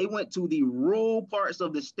 they went to the rural parts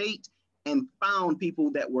of the state and found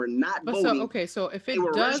people that were not voting. So if it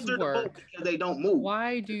does work, they don't move.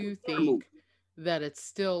 Why do you think that it's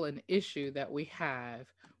still an issue that we have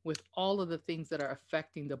with all of the things that are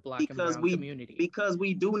affecting the Black and brown community? Because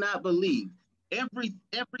we do not believe every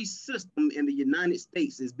system in the United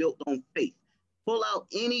States is built on faith. Pull out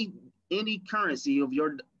any currency of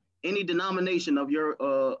any denomination of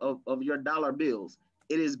your dollar bills.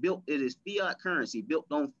 It is fiat currency built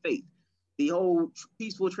on faith. The whole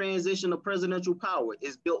peaceful transition of presidential power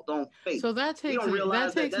is built on faith. So that takes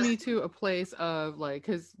me to a place of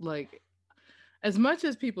as much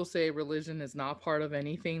as people say religion is not part of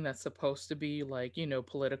anything that's supposed to be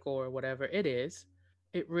political or whatever, it is.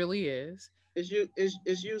 It really is.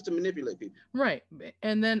 It's used to manipulate people. Right.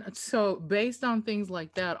 And then, so based on things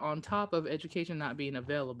like that, on top of education not being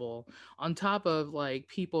available, on top of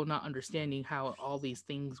people not understanding how all these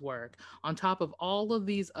things work, on top of all of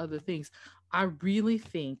these other things, I really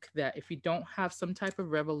think that if you don't have some type of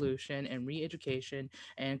revolution and re-education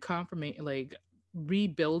and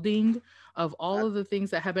rebuilding of all of the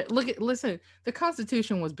things that have been, listen, the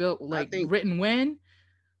Constitution was built written when?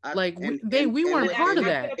 We weren't part of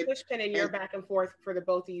that. I'm gonna push pin in your back and forth for the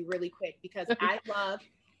both of you really quick because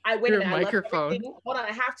I went your microphone. Hold on,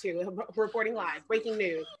 I have to. Reporting live, breaking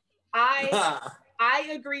news. I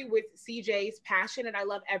agree with CJ's passion and I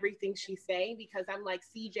love everything she's saying because I'm like,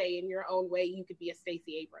 CJ, in your own way, you could be a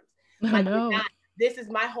Stacey Abrams. I know. This is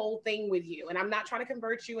my whole thing with you. And I'm not trying to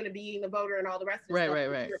convert you into being a voter and all the rest of it.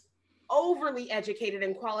 Right. You're overly educated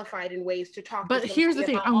and qualified in ways to talk. But here's the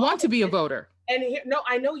thing. I want to be a voter. And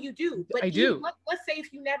I know you do. But I do. Let's say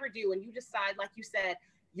if you never do and you decide, like you said,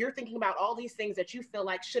 you're thinking about all these things that you feel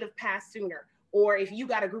like should have passed sooner. Or if you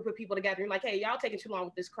got a group of people together, you're like, hey, y'all taking too long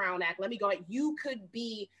with this Crown Act. Let me go. You could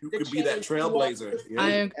be that trailblazer.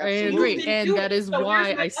 Yeah. I agree. And that is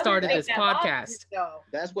why I started this podcast.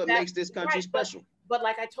 That's what makes this country special. But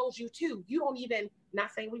like I told you too, you don't even,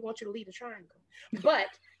 not saying we want you to lead a triangle, but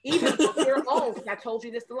even on your own, I told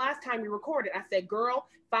you this the last time we recorded. I said, girl,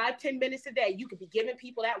 5-10 minutes a day, you could be giving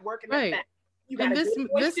people that work and that. And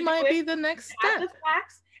this might be the next step.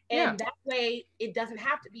 And that way it doesn't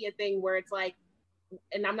have to be a thing where it's like,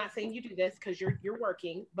 and I'm not saying you do this because you're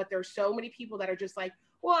working, but there's so many people that are just like,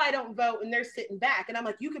 well, I don't vote, and they're sitting back. And I'm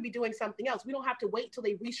like, you could be doing something else. We don't have to wait till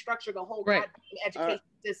they restructure the whole education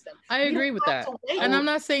system. I agree with that. And I'm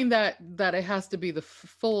not saying that it has to be the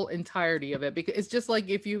full entirety of it, because it's just like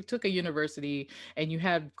if you took a university and you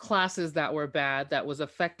had classes that were bad, that was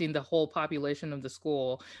affecting the whole population of the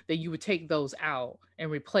school, that you would take those out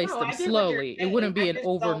and replace them slowly. It wouldn't be an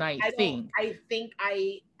overnight thing. I think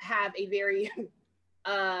I have a very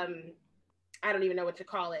I don't even know what to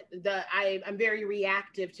call it. I'm very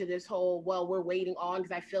reactive to this whole, well, we're waiting on,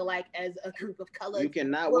 because I feel like as a group of colors, you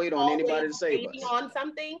cannot wait on anybody to save us. On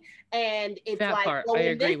something, and it's that like, part, well, I when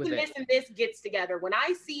agree this with and it. this and this gets together, when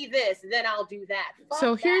I see this, then I'll do that.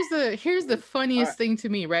 So here's the funniest thing to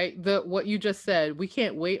me, right? What you just said, we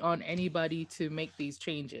can't wait on anybody to make these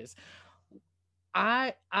changes.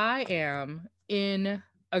 I am in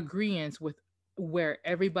agreement with where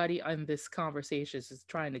everybody on this conversation is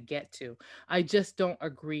trying to get to. I just don't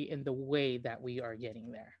agree in the way that we are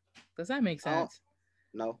getting there. Does that make sense?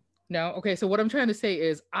 No. Okay, so what I'm trying to say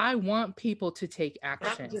is I want people to take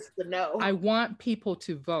action. Not just the no. I want people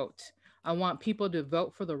to vote. I want people to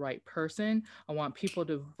vote for the right person. I want people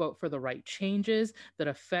to vote for the right changes that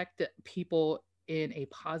affect people in a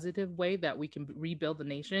positive way, that we can rebuild the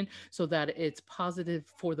nation so that it's positive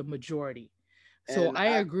for the majority. So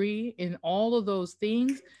I agree in all of those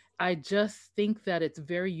things. I just think that it's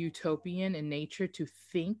very utopian in nature to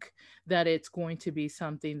think that it's going to be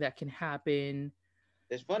something that can happen.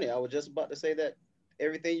 It's funny. I was just about to say that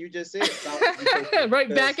everything you just said right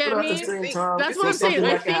back at me. That's what I'm saying.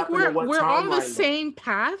 I think we're on the same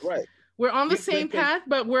path. Right. We're on the same path,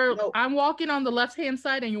 but I'm walking on the left-hand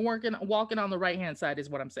side and you're walking on the right-hand side is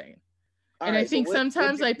what I'm saying. And I think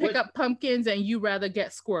sometimes I pick up pumpkins and you rather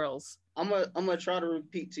get squirrels. I'm gonna try to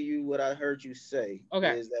repeat to you what I heard you say.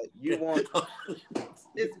 Okay. Is that you want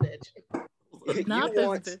this bitch? Not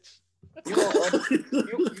this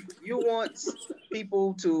bitch. You want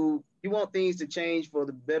people to. You want things to change for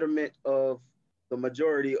the betterment of the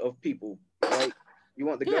majority of people, right? You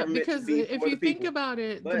want the government to be because if you think about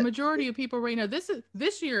it, the majority of people right now, this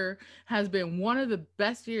year has been one of the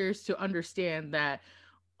best years to understand that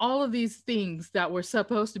all of these things that were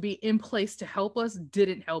supposed to be in place to help us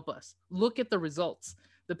didn't help us. Look at the results.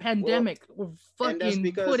 The pandemic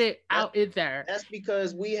fucking put it out in there. That's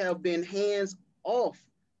because we have been hands off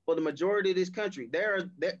for the majority of this country.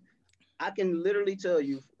 I can literally tell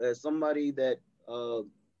you, as somebody that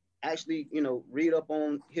actually, read up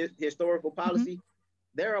on historical policy,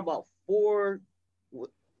 there are about 4.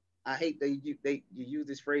 I hate that you use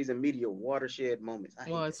this phrase in media, watershed moments.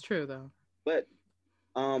 Well, it's true though. But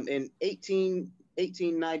in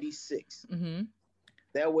 1896,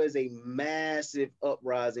 there was a massive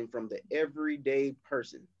uprising from the everyday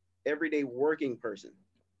working person.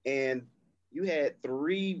 And you had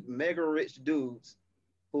 3 mega rich dudes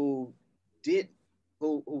who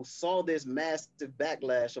saw this massive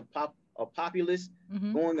backlash of populists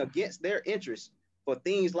going against their interests for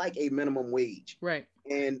things like a minimum wage. Right.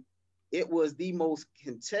 And it was the most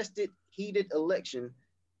contested, heated election,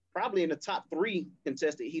 probably in the top 3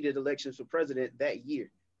 contested heated elections for president that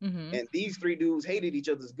year. And these 3 dudes hated each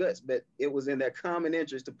other's guts, but it was in their common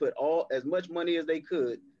interest to put as much money as they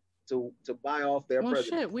could to buy off their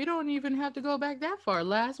president. Shit, we don't even have to go back that far.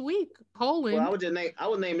 Last week, Poland. Well, I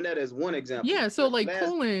was naming that as one example. Yeah, so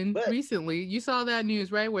Poland recently, you saw that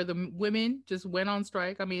news, right? Where the women just went on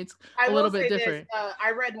strike. I mean, it's a little bit different.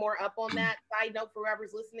 I read more up on that. Side note for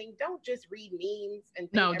whoever's listening, don't just read memes and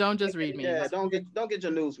don't just read memes. Yeah, don't get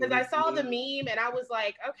your news. Because I saw the meme and I was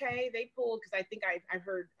like, okay, they pulled, because I think I've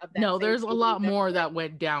heard of that. No, there's a lot more that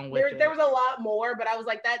went down with it. There was a lot more, but I was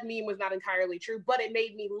like, that meme was not entirely true, but it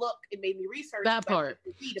made me research that part.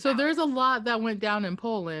 So there's a lot that went down in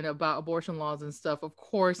Poland about abortion laws and stuff. Of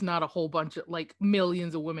course, not a whole bunch of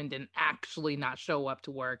millions of women didn't actually not show up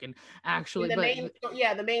to work and actually.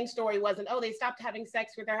 The main story wasn't, they stopped having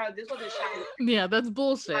sex with their husband. This wasn't shocking. Yeah, that's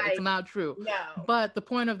bullshit. It's not true. No. But the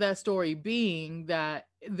point of that story being that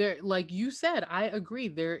there, like you said, I agree,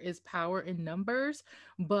 there is power in numbers,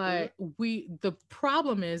 but the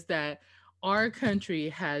problem is that our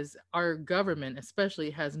country our government especially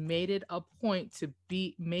has made it a point to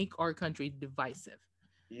make our country divisive.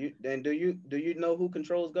 Do you know who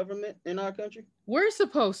controls government in our country? We're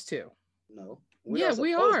supposed to. No. We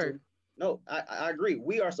are. No, I agree.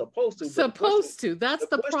 We are supposed to. That's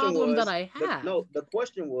the problem that I have. The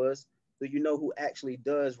question was, do you know who actually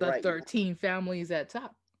does the 13 families at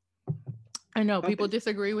top? I know people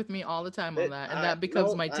disagree with me all the time on that, and that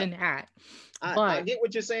becomes my tin hat. I get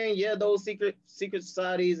what you're saying. Yeah, those secret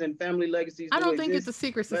societies and family legacies. I don't think it's a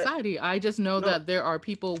secret society. I just know that there are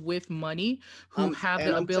people with money who have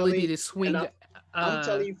the ability to swing. I'm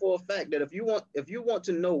telling you for a fact that if you want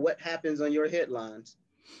to know what happens on your headlines,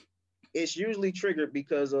 it's usually triggered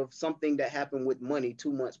because of something that happened with money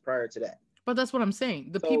 2 months prior to that. But that's what I'm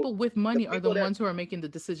saying. The people with money are the ones who are making the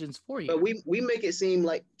decisions for you. But we make it seem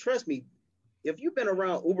like, trust me, if you've been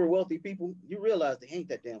around uber wealthy people, you realize they ain't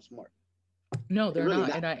that damn smart. No, they're really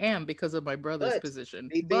not. And I am because of my brother's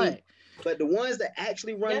position. But the ones that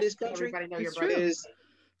actually run this country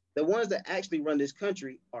The ones that actually run this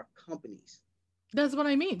country are companies. That's what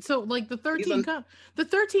I mean. So like the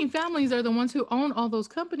 13 families are the ones who own all those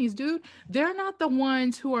companies, dude. They're not the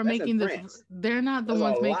ones who are making this. They're not the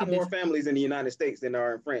ones making this. A lot more families in the United States than there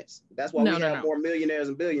are in France. That's why we have more millionaires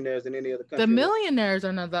and billionaires than any other country. The millionaires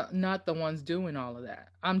are not the ones doing all of that.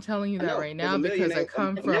 I'm telling you that right now because I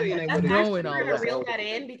come from knowing all that. Reel that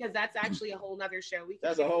in because that's actually a whole nother show.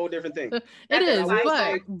 That's a whole different thing. It is,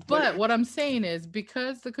 but what I'm saying is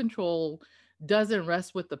because the control doesn't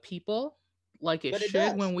rest with the people. Like it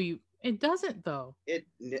should when it doesn't though. When's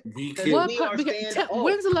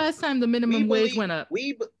the last time the minimum wage went up?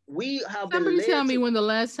 We have somebody tell me when the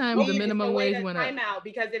last time the minimum wage went up. Time out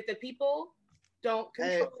because if the people don't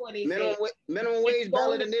control anything, minimum wage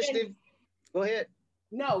ballot initiative. Go ahead.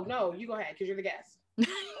 No, you go ahead because you're the guest.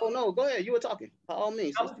 Oh no, go ahead. You were talking. By all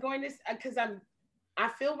means. I was going to because I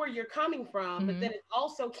feel where you're coming from, but then it's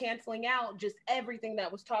also canceling out just everything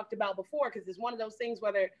that was talked about before because it's one of those things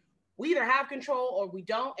whether we either have control or we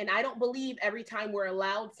don't. And I don't believe every time we're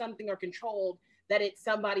allowed something or controlled that it's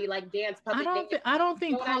somebody like Dan's puppet. I don't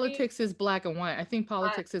think politics is black and white. I think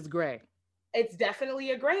politics is gray. It's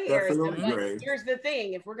definitely a gray area. Here's the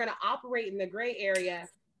thing. If we're going to operate in the gray area,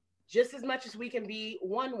 just as much as we can be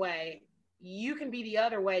one way, you can be the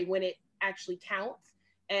other way when it actually counts.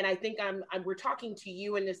 And I think we're talking to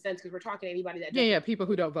you in this sense because we're talking to anybody that people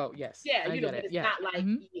who don't vote. Yes. Yeah, I get it. It's not like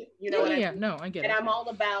you know what I mean? No, I get it. And I'm all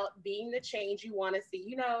about being the change you want to see.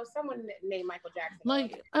 You know, someone named Michael Jackson.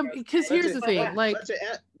 Like, because here's the thing. Like,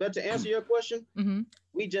 but to answer your question,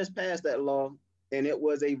 we just passed that law, and it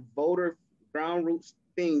was a voter ground roots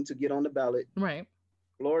thing to get on the ballot. Right.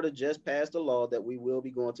 Florida just passed a law that we will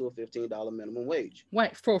be going to a $15 minimum wage.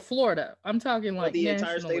 Right, for Florida. I'm talking like the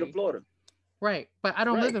entire state of Florida. Right, but I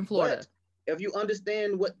don't live in Florida. But if you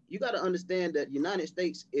understand you got to understand that United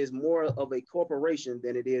States is more of a corporation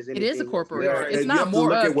than it is anything. It is a corporation. It's not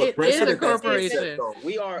more of it is a corporation.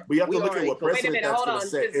 We have to look at what precedent that's going to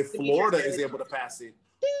set. If Florida is able to pass it,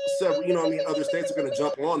 other states are going to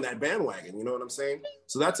jump on that bandwagon. You know what I'm saying?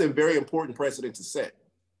 So that's a very important precedent to set.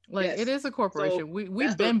 Like it is a corporation. So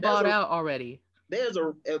we've been bought out already.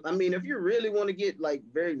 If you really want to get like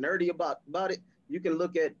very nerdy about it, you can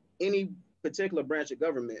look at any particular branch of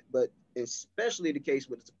government, but especially the case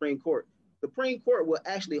with the Supreme Court. The Supreme Court will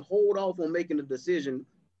actually hold off on making a decision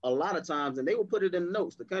a lot of times, and they will put it in the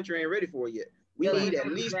notes. The country ain't ready for it yet. We need at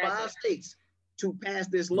least 5 states to pass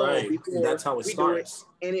this law before that's how it starts.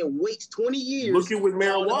 And it waits 20 years. Look at with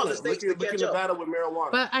marijuana. Look at Nevada with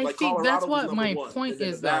marijuana. But I think that's what my point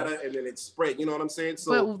is. Nevada, and then it's spread. You know what I'm saying?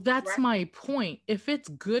 So, but that's my point. If it's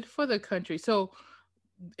good for the country,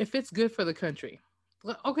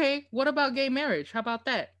 okay, what about gay marriage? How about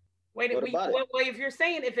that? Wait, if you're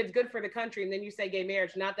saying if it's good for the country and then you say gay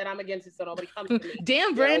marriage, not that I'm against it, so nobody comes to me.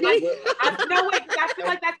 Damn, Brandy. I feel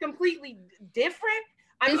like that's completely different.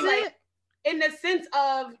 In the sense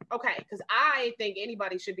of, okay, because I think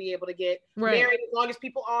anybody should be able to get married as long as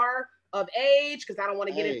people are of age, because I don't want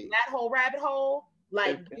to get into that whole rabbit hole.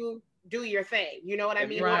 Like, do your thing. You know what I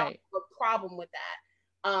mean? Right. I don't have a problem with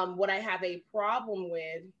that. What I have a problem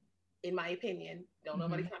with, in my opinion, don't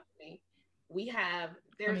nobody come to me.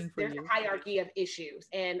 There's a hierarchy of issues,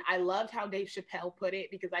 and I loved how Dave Chappelle put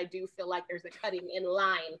it because I do feel like there's a cutting in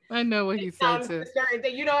line. I know what he said too.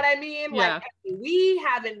 You know what I mean? Yeah. Like we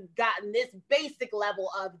haven't gotten this basic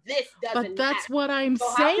level of this doesn't. But that's what I'm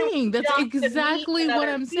saying. That's exactly what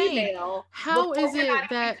I'm saying. How is it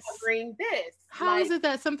that covering this? How is it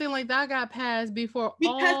that something like that got passed before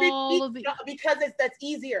because that's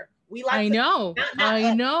easier. I know.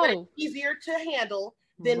 It's easier to handle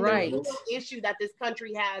than the issue that this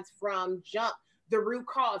country has from jump, the root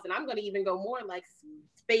cause. And I'm going to even go more like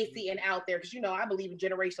spacey and out there because, I believe in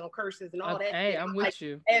generational curses and all that. Hey, I'm with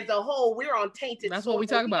you. As a whole, we're on tainted. That's what we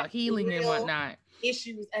talk about, healing and whatnot.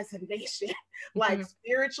 Issues as a nation, like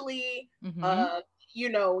spiritually,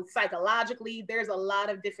 psychologically, there's a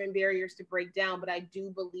lot of different barriers to break down, but I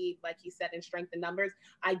do believe, like he said, in strength in numbers,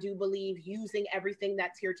 I do believe using everything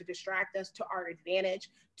that's here to distract us to our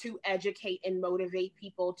advantage, to educate and motivate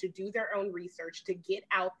people to do their own research, to get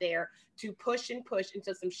out there, to push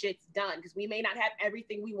until some shit's done. Because we may not have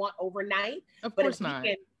everything we want overnight. Of course not.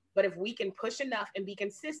 But if we can push enough and be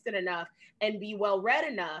consistent enough and be well-read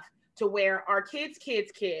enough to where our kids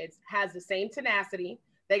has the same tenacity,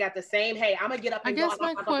 they got the same, hey, I'm going to get up and go. I guess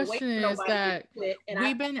my question is that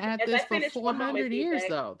we've been at this for 400 years,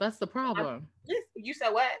 though. That's the problem. You said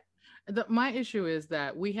what? My issue is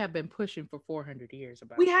that we have been pushing for 400 years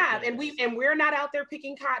about we have, and we're not out there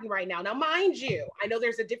picking cotton right now. Now, mind you, I know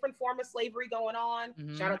there's a different form of slavery going on.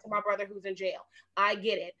 Shout out to my brother who's in jail. I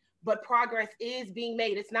get it. but progress is being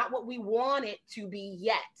made. It's not what we want it to be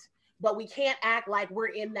yet, but we can't act like we're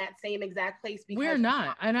in that same exact place. Because we're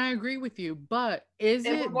not. And I agree with you, but is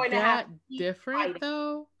it that different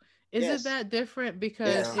though? Is it that different?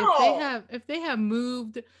 Because if they have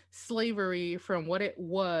moved slavery from what it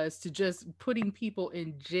was to just putting people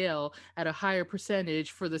in jail at a higher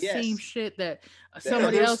percentage for the same shit that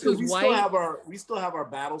somebody else who's white. We still have our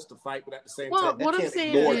battles to fight, but at the same time, what I'm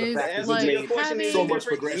saying is, like, having so much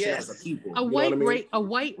progression as a people. A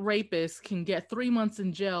white rapist can get 3 months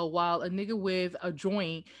in jail, while a nigga with a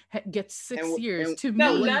joint gets 6 years. To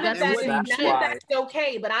me, that's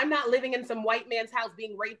okay. But I'm not living in some white man's house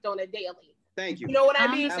being raped on a daily. Thank you. You know what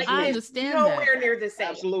I mean? I understand nowhere near the same.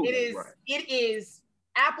 Absolutely. It is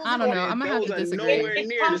apples. I don't know. I'm gonna have to disagree. Nowhere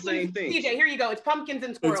near the same thing. TJ, here you go. It's pumpkins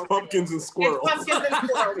and squirrels. It's pumpkins and squirrels. It's pumpkins and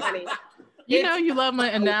squirrels, honey. You know you love my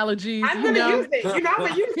analogies. I'm gonna use it. You know I'm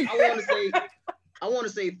gonna use it. I want to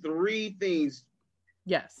say 3 things.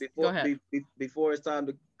 Yes. Go ahead. Before it's time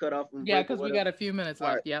to cut off. Yeah, because we got a few minutes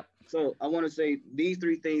left. Right. Yep. So I want to say these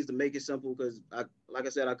 3 things to make it simple, because like I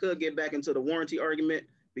said, I could get back into the warranty argument,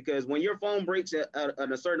 because when your phone breaks at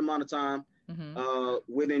a certain amount of time,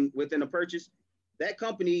 within a purchase, that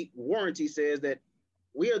company warranty says that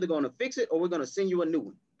we are either going to fix it or we're going to send you a new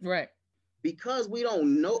one. Right. Because we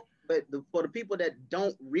don't know, but for the people that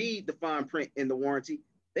don't read the fine print in the warranty,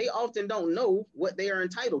 they often don't know what they are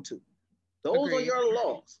entitled to. Those are your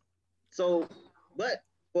laws. So, but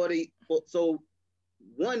we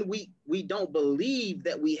don't believe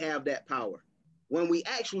that we have that power when we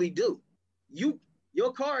actually do.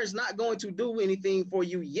 Your car is not going to do anything for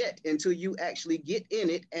you yet until you actually get in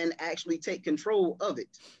it and actually take control of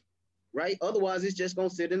it, right? Otherwise, it's just going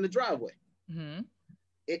to sit in the driveway. Mm-hmm.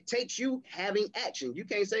 It takes you having action. You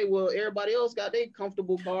can't say, well, everybody else got their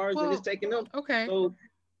comfortable cars and it's taking them. Okay. So,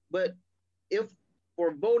 but if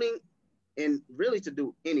for voting and really to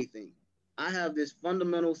do anything, I have this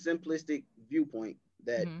fundamental simplistic viewpoint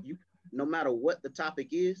that you, no matter what the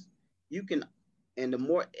topic is, you can. And the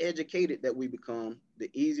more educated that we become,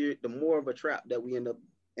 the more of a trap that we end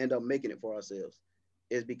up making it for ourselves,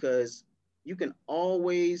 is because you can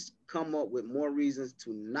always come up with more reasons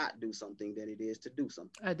to not do something than it is to do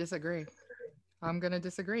something. I disagree. I'm going to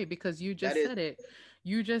disagree, because you just said it.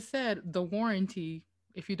 You just said the warranty,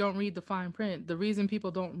 if you don't read the fine print, the reason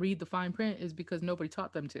people don't read the fine print is because nobody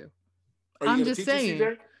taught them to. I'm just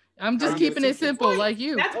saying. I'm just keeping it simple, like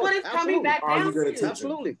you. That's what it's coming back down to.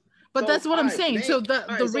 Absolutely. But that's what I'm saying. So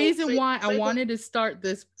the reason why I wanted to start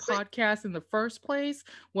this podcast in the first place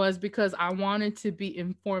was because I wanted to be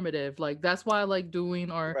informative. Like, that's why I like doing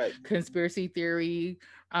our conspiracy theory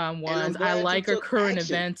ones. I like our current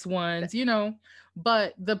events ones, you know.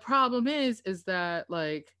 But the problem is that,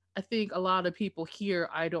 like, I think a lot of people hear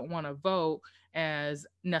I don't want to vote as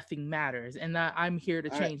nothing matters, and that I'm here to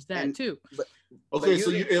change that too.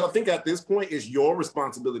 I think at this point it's your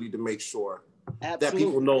responsibility to make sure that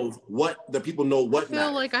people know what I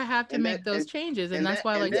feel like I have to make those changes, and that's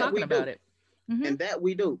why I like talking about it. Mm-hmm. And that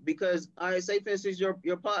we do, because I say, for instance, your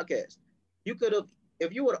podcast, you could have,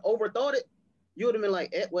 if you would have overthought it, you would have been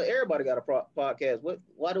like, well, everybody got a podcast.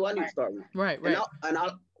 Why do I need to start one? Right.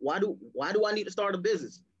 Why do I need to start a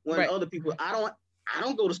business when other people, I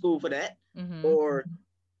don't go to school for that, or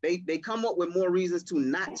they come up with more reasons to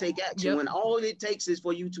not take action when all it takes is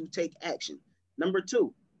for you to take action. Number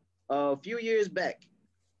 2, a few years back,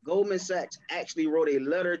 Goldman Sachs actually wrote a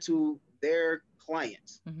letter to their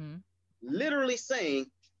clients, literally saying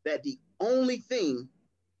that the only thing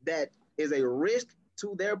that is a risk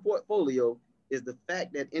to their portfolio is the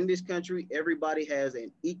fact that in this country, everybody has an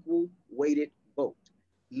equal weighted vote.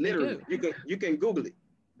 Literally, you can Google it.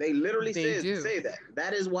 They literally say that.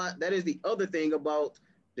 That is the other thing about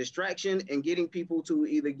distraction and getting people to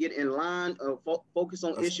either get in line or focus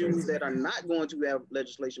on issues that are not going to have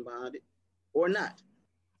legislation behind it or not.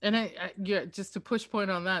 And I just to push point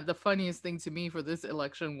on that, the funniest thing to me for this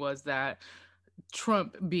election was that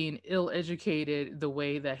Trump being ill-educated the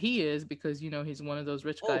way that he is, because, you know, he's one of those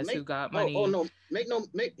rich guys who got money.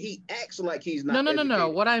 He acts like he's not. No.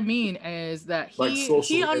 What I mean is that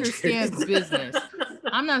he understands business.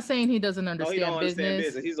 I'm not saying he doesn't understand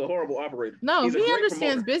business. He's a horrible operator. No, he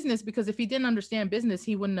understands business, because if he didn't understand business,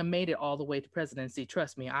 he wouldn't have made it all the way to presidency.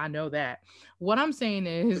 Trust me, I know that. What I'm saying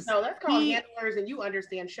is, no, let's call handlers, and you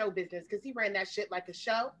understand show business, because he ran that shit like a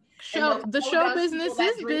show. The show business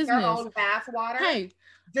is business. Their own bath water. Hey,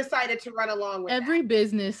 decided to run along with every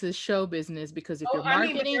business is show business, because if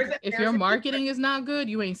your marketing is not good,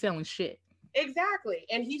 you ain't selling shit. Exactly.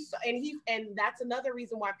 And that's another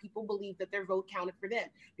reason why people believe that their vote counted for them,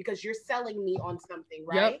 because you're selling me on something,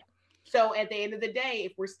 right? So at the end of the day,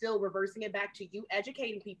 if we're still reversing it back to you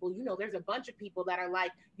educating people, there's a bunch of people that are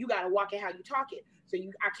like, you got to walk it how you talk it. So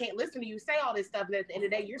I can't listen to you say all this stuff. And at the end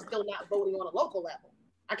of the day, you're still not voting on a local level.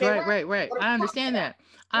 Right. I understand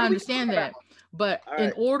that. But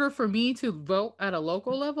in order for me to vote at a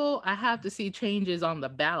local level, I have to see changes on the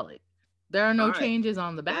ballot. There are no changes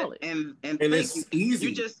on the ballot. And it's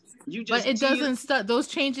easy. But it doesn't start. Those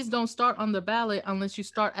changes don't start on the ballot unless you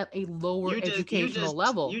start at a lower educational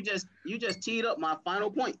level. You just teed up my final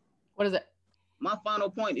point. What is it? My final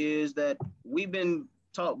point is that we've been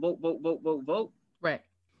taught vote. Right.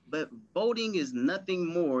 But voting is nothing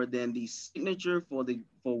more than the signature for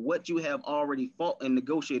what you have already fought and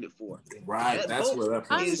negotiated for. Right. That's what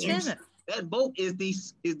that vote is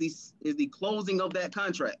the closing of that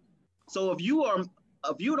contract. So if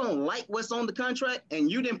you don't like what's on the contract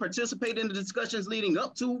and you didn't participate in the discussions leading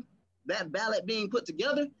up to that ballot being put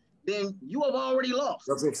together, then you have already lost.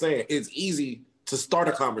 That's what I'm saying. It's easy to start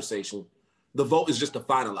a conversation. The vote is just to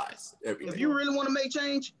finalize everything. If you really want to make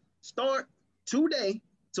change, start today,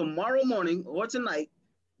 tomorrow morning, or tonight,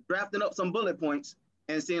 drafting up some bullet points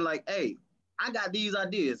and saying like, hey, I got these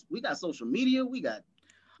ideas. We got social media. We got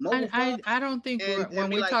I don't think when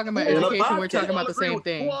we're talking about education, we're talking about the same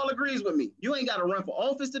thing. Who all agrees with me? You ain't got to run for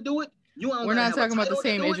office to do it. We're not talking about the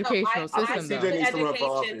same educational system, though. CJ needs to run for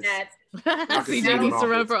office. CJ needs to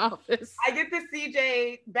run for office. I get the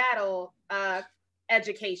CJ battle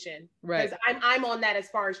education, right? Because I'm on that as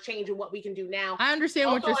far as changing what we can do now. I understand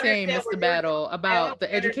what you're saying, Mr. Battle, about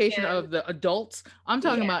the education of the adults. I'm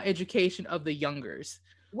talking about education of the youngers.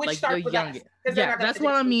 Which starts with us. Yeah, that's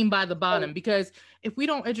what I mean by the bottom. Because if we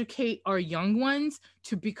don't educate our young ones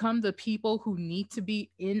to become the people who need to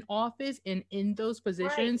be in office and in those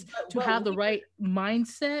positions to have the right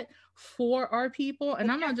mindset for our people,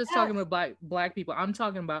 and I'm not just talking about black people, I'm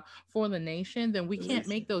talking about for the nation, then we can't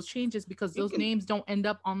make those changes because those names don't end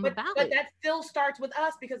up on the ballot. But that still starts with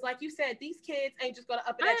us because, like you said, these kids ain't just gonna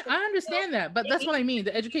up it. I understand that, but that's what I mean.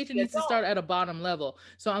 The education needs to start at a bottom level.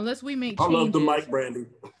 So unless we make changes, I love the mic, Brandy.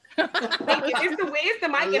 It's the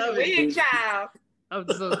mic and the wig, child. I'm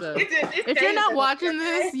so good. If you're not watching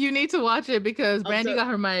this, you need to watch it because Brandy got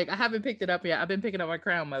her mic. I haven't picked it up yet. I've been picking up my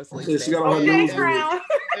crown mostly. She got on her crown.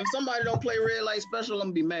 If somebody don't play Red Light Special, I'm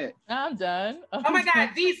gonna be mad. I'm done. Oh my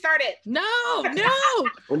God, D started. No.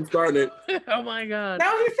 I'm starting it. Oh my God.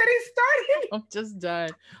 No, he said he started. I'm just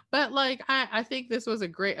done. But like, I think this was a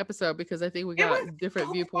great episode because I think we got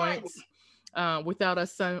different viewpoints. Without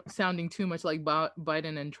us sounding too much like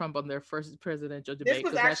Biden and Trump on their first presidential debate,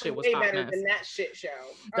 because that shit was way better than that shit show.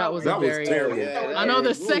 That was terrible. Yeah, I know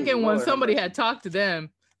the second one, somebody had talked to them.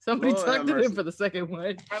 Somebody talked to them for the second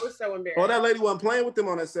one. I was so embarrassed. Oh, that lady wasn't playing with them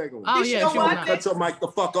on that second one. Oh yeah, she was not. Cut your mic the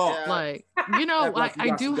fuck off. Yeah. Like,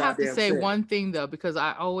 I do have to say one thing though, because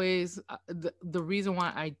I always the reason why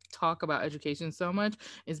I talk about education so much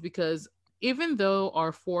is because even though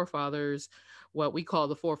our forefathers, what we call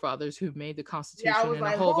the forefathers who made the Constitution and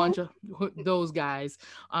a whole bunch of those guys,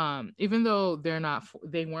 even though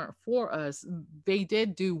they weren't for us, they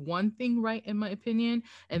did do one thing right, in my opinion,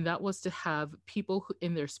 and that was to have people who,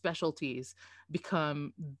 in their specialties,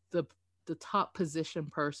 become the top position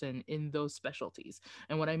person in those specialties.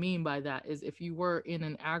 And what I mean by that is if you were in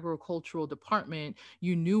an agricultural department,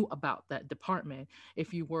 you knew about that department.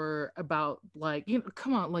 If you were about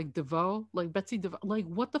come on, like DeVoe, like Betsy DeVoe, like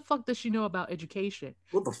what the fuck does she know about education?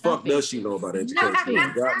 What the fuck does she know about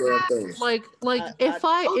education? Like if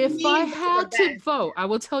I had to vote, I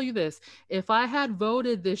will tell you this. If I had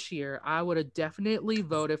voted this year, I would have definitely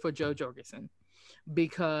voted for Jo Jorgensen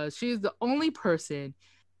because she's the only person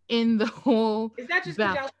in the whole. Is that just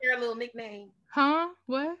because y'all share a little nickname? Huh?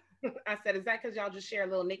 What? I said, is that because y'all just share a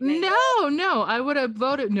little nickname? No. I would have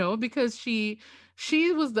voted no because she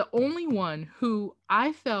was the only one who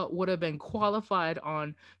I felt would have been qualified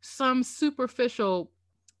on some superficial,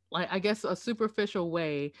 like I guess a superficial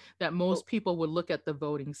way that most people would look at the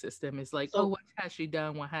voting system. Is like, what has she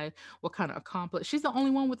done? What kind of accomplished? She's the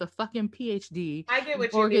only one with a fucking PhD. I get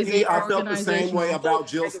what you mean. I felt the same way about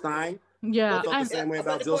Jill Stein. Yeah, I felt the same way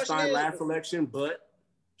about Jill Stein last election, but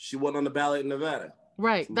she wasn't on the ballot in Nevada.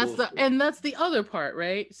 Right. That's the other part,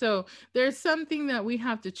 right? So there's something that we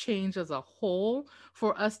have to change as a whole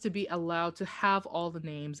for us to be allowed to have all the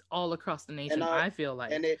names all across the nation. I feel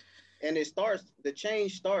like, the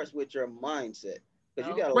change starts with your mindset, because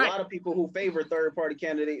you got a lot of people who favor third party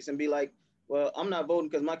candidates and be like, well, I'm not voting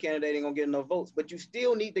because my candidate ain't gonna get enough votes, but you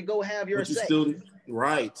still need to go have your say.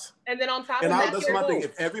 Right. And then on top of that, that's my thing.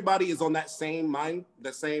 If everybody is on that same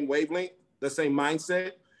wavelength, the same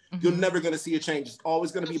mindset, you're never going to see a change. It's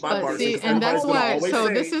always going to be bipartisan. And that's why. So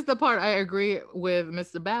this is the part I agree with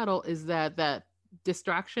Mr. Battle, is that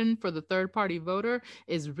distraction for the third party voter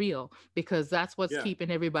is real, because that's what's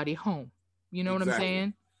keeping everybody home. You know what I'm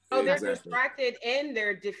saying? Oh, they're distracted and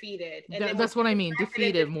they're defeated. And that's what I mean.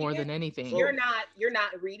 Defeated more than anything. You're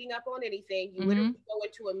not reading up on anything. You literally go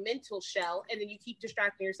into a mental shell, and then you keep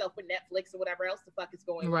distracting yourself with Netflix or whatever else the fuck is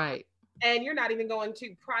going on. Right. And you're not even going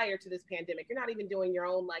to, prior to this pandemic, you're not even doing your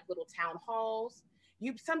own like little town halls.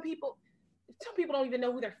 Some people don't even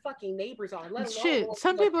know who their fucking neighbors are. Shit.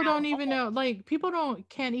 Some people don't even know. Like, people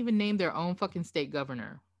can't even name their own fucking state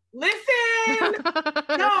governor. Listen,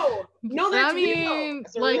 no, that's real.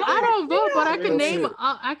 Like, I don't vote, but I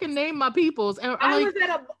can name my peoples. And I was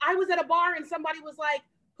at a bar and somebody was like,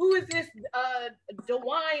 "Who is this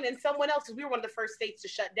DeWine and someone else?" Because we were one of the first states to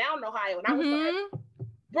shut down Ohio, and I was like,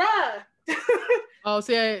 "Bruh." Oh,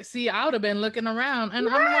 see, I would have been looking around, and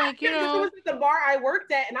I'm like, it was at the bar I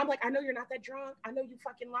worked at, and I'm like, I know you're not that drunk. I know you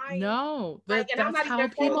fucking lying. No, that's how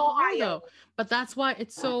people are. But that's why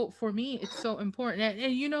it's so, for me, it's so important.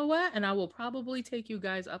 And you know what? And I will probably take you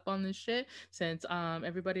guys up on this shit, since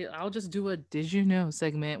everybody, I'll just do a "Did you know"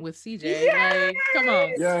 segment with CJ. Yay! Like, come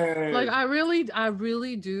on. Yay. Like, I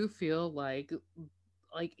really do feel like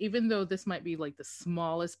even though this might be like the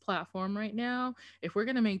smallest platform right now, if we're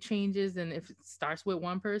gonna make changes, and if it starts with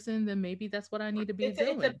one person, then maybe that's what I need to be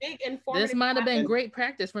doing. It's a big informative. This might have been great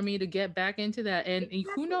practice for me to get back into that, and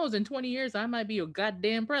who knows, in 20 years I might be a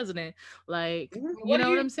goddamn president. Like, you know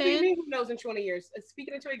what I'm saying? What do you mean, who knows in 20 years?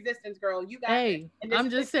 Speaking into existence, girl. You got. Hey, I'm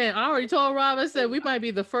just saying. I already told Rob. I said we might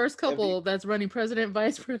be the first couple that's running president,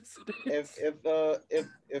 vice president.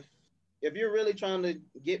 If you're really trying to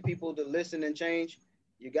get people to listen and change,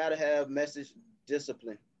 you got to have message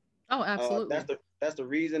discipline. Oh, absolutely. That's the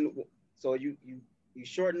reason. So you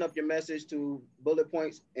shorten up your message to bullet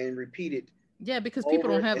points and repeat it. Yeah, because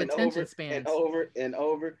people don't have attention spans. And over and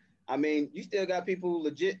over. I mean, you still got people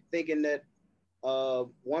legit thinking that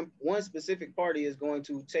one specific party is going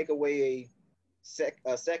to take away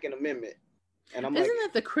a Second Amendment. And Isn't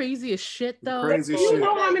that the craziest shit though? You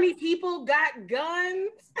know how many people got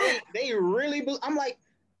guns? They really. I'm like,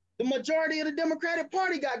 the majority of the Democratic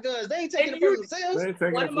Party got guns. They ain't taking it for themselves.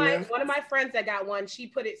 One of my friends that got one, she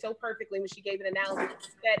put it so perfectly when she gave an analogy.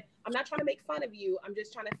 She said, "I'm not trying to make fun of you. I'm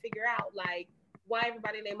just trying to figure out like why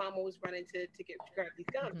everybody and their mama was running to get these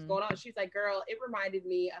guns. What's going on?" She's like, "Girl, it reminded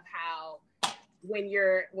me of how when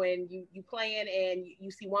you playing and you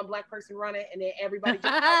see one black person running and then everybody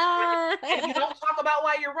just and you don't talk about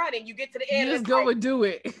why you're running, you get to the end, you just go and do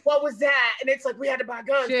it. What was that? And it's like, we had to buy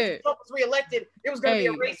guns. Trump was reelected. It was gonna be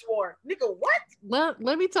a race war. Nigga, what?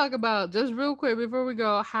 Let me talk about, just real quick before we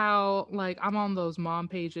go, how like I'm on those mom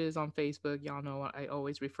pages on Facebook. Y'all know I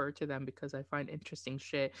always refer to them because I find interesting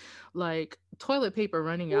shit, like toilet paper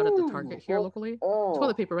running out at the Target here locally.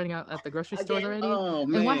 Toilet paper running out at the grocery stores already.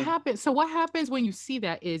 And what happens? So what happens when you see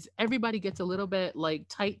that is everybody gets a little bit like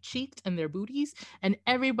tight cheeked in their booties, and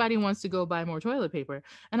everybody wants to go buy more toilet paper.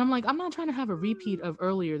 And I'm like, I'm not trying to have a repeat of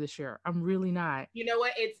earlier this year. I'm really not. You know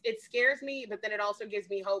what? It scares me, but then it also gives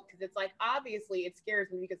me hope, because it's like, obviously it scares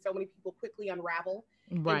me because so many people quickly unravel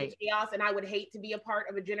into chaos, and I would hate to be a part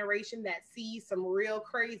of a generation that sees some real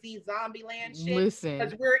crazy zombie land shit. Listen,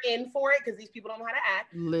 because we're in for it, because these people don't know how to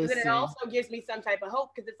act. But then it also gives me some type of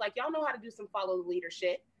hope, because it's like, y'all know how to do some follow the leader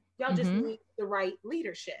shit. Y'all just need the right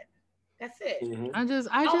leadership. That's it. I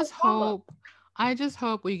just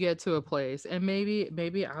hope we get to a place, and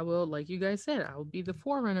maybe I will, like you guys said, I will be the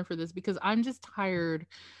forerunner for this, because I'm just tired.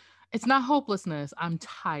 It's not hopelessness. I'm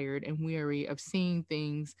tired and weary of seeing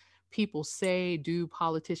things people say, do,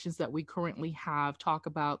 politicians that we currently have talk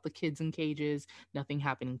about the kids in cages, nothing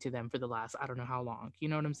happening to them for the last, I don't know how long, you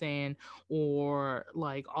know what I'm saying? Or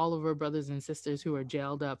like all of our brothers and sisters who are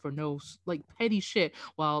jailed up for no like petty shit,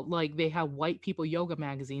 while like they have white people yoga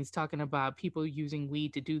magazines talking about people using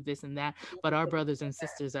weed to do this and that, but our brothers and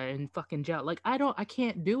sisters are in fucking jail. Like I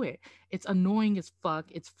can't do it. It's annoying as fuck.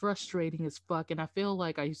 It's frustrating as fuck. And I feel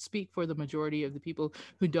like I speak for the majority of the people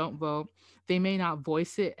who don't vote. They may not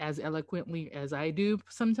voice it as eloquently as I do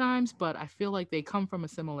sometimes, but I feel like they come from a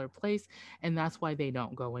similar place, and that's why they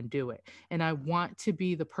don't go and do it. And I want to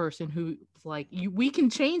be the person who like, we can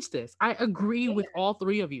change this. I agree with all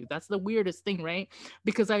three of you. That's the weirdest thing, right?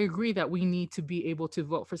 Because I agree that we need to be able to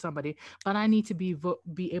vote for somebody, but I need to be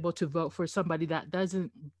able to vote for somebody that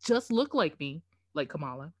doesn't just look like me, like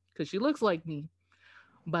Kamala, because she looks like me.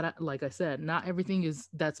 But like I said, not everything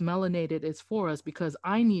that's melanated is for us, because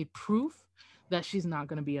I need proof that she's not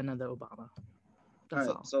going to be another Obama. That's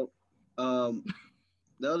all. So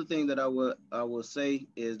the other thing that I will say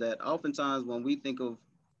is that oftentimes when we think of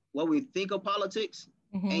what we think of politics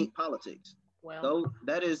ain't politics. Well, so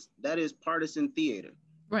that is partisan theater.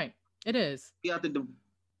 Right. It is. You have to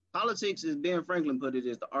politics, as Ben Franklin put it,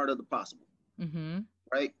 is the art of the possible.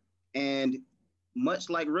 Right. And much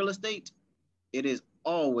like real estate, it is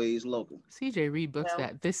always local. CJ read books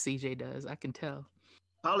that this CJ does. I can tell.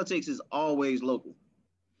 Politics is always local.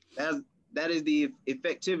 That is the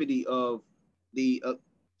effectivity of the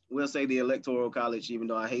we'll say the Electoral College, even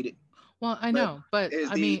though I hate it. Well, I know, but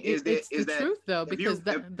I mean, it's the truth though, because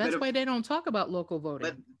that's why they don't talk about local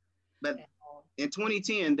voting. But in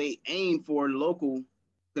 2010, they aimed for local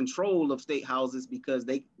control of state houses because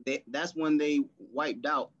that's when they wiped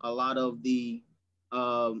out a lot of the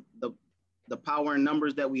power and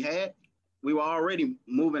numbers that we had. We were already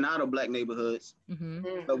moving out of Black neighborhoods,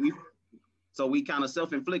 so we kind of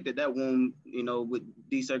self-inflicted that wound, with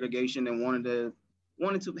desegregation, and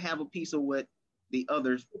wanted to have a piece of what the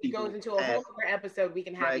others people goes into a whole other episode we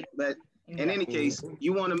can have. Right, but in any case, if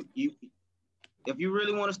you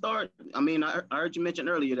really want to start, I mean, I heard you mention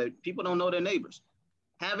earlier that people don't know their neighbors.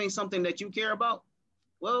 Having something that you care about,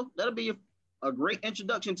 well, that'll be a great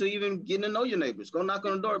introduction to even getting to know your neighbors. Go knock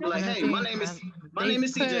on the door, be like, hey, my name is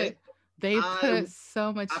CJ. They put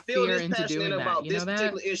so much fear into doing that. About this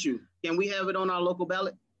particular issue. Can we have it on our local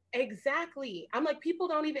ballot? Exactly. I'm like, people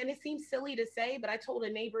don't even, and it seems silly to say, but I told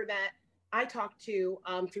a neighbor that I talked to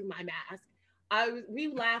through my mask. We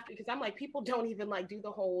laughed because I'm like, people don't even like do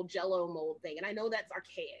the whole Jell-O mold thing. And I know that's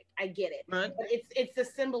archaic. I get it. Right. But it's the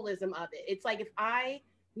symbolism of it. It's like, if I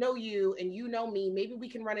know you and you know me, maybe we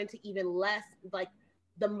can run into even less like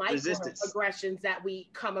the microaggressions that we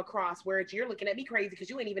come across, where you're looking at me crazy because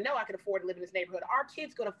you ain't even know I could afford to live in this neighborhood. Our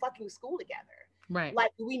kids go to fucking school together. Right.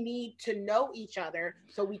 Like, we need to know each other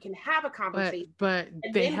so we can have a conversation. But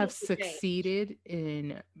they have succeeded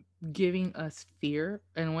in giving us fear.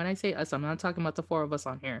 And when I say us, I'm not talking about the four of us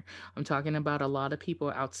on here. I'm talking about a lot of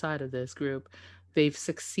people outside of this group. They've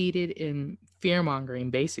succeeded in fear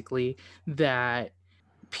mongering, basically, that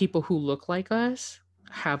people who look like us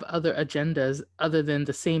have other agendas other than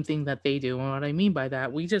the same thing that they do. And what I mean by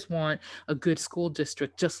that, we just want a good school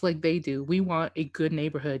district just like they do. We want a good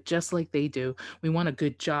neighborhood just like they do. We want a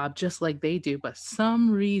good job just like they do. But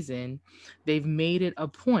some reason they've made it a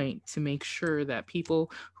point to make sure that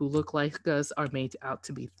people who look like us are made out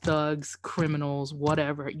to be thugs, criminals,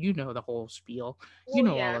 whatever. You know the whole spiel. You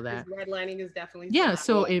know all of that. Redlining is definitely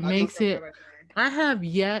so it makes it. I have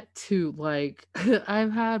yet to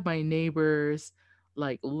I've had my neighbors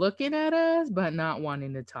looking at us but not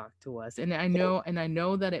wanting to talk to us, and I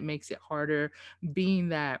know that it makes it harder, being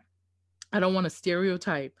that I don't want to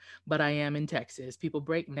stereotype, but I am in Texas. People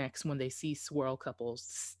break necks when they see swirl couples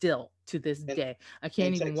still to this day. I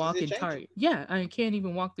can't even walk in Target. Yeah, I can't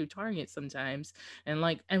even walk through Target sometimes, and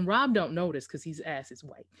Rob don't notice because his ass is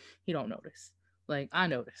white. He don't notice. I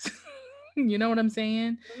notice. You know what I'm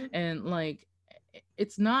saying? And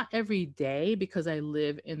it's not every day because I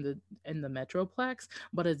live in the Metroplex,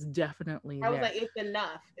 but it's definitely I was like, it's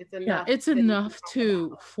enough. It's enough. Yeah, it's enough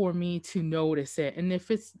for me to notice it. And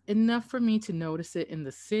if it's enough for me to notice it in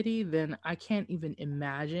the city, then I can't even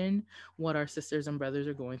imagine what our sisters and brothers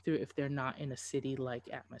are going through if they're not in a city-like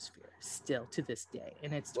atmosphere still to this day.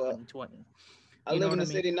 And it's 2020. I live in the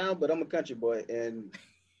city now, but I'm a country boy, and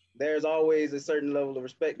there's always a certain level of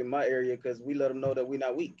respect in my area because we let them know that we're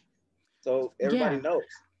not weak. So everybody knows.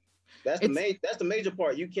 That's the major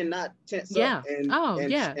part. You cannot tense up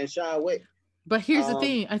and shy away. But here's the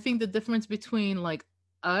thing. I think the difference between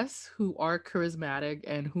us who are charismatic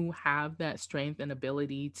and who have that strength and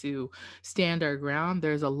ability to stand our ground,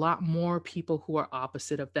 there's a lot more people who are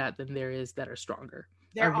opposite of that than there is that are stronger.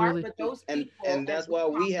 But those people, and that's why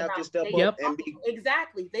we have to step up and be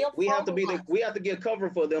exactly. We have to get cover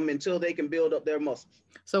for them until they can build up their muscles.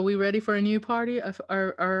 So we ready for a new party?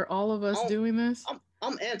 Are all of us doing this?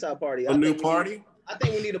 I'm anti-party. A new party? I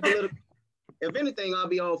think we need a political. If anything, I'll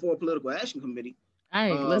be all for a political action committee.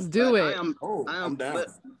 Hey, let's do it. I'm down. But,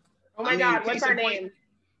 my God, what's our name?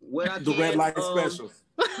 The Red Light Special.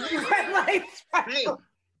 Red Light Special.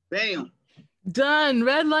 Bam. Done.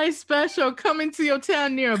 Red Light Special coming to your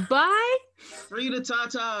town nearby. Free the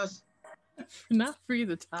tatas. Not free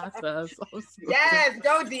the tatas. Yes,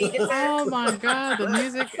 go D. Oh my God, the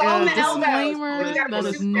music disclaimer. That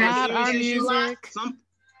is not our music.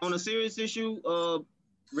 On a serious issue, to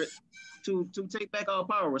take back our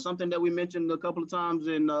power, something that we mentioned a couple of times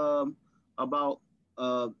in about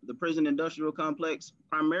the prison industrial complex,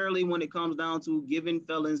 primarily when it comes down to giving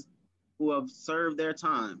felons who have served their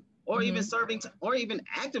time, or even serving, or even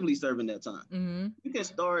actively serving that time. You can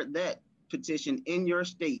start that petition in your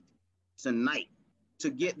state tonight to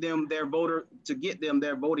get them their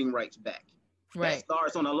voting rights back. Right. That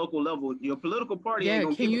starts on a local level. Your political party ain't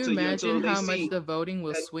gonna give it to you until they see. Can you imagine how much the voting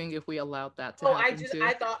will swing if we allowed that to happen too?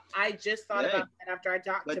 I just thought about that after I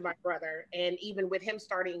talked to my brother, and even with him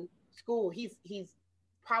starting school, he's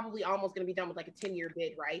probably almost going to be done with like a 10-year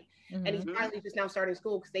bid, right? Mm-hmm. And he's finally just now starting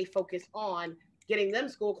school because they focus on getting them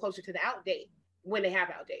school closer to the out date when they have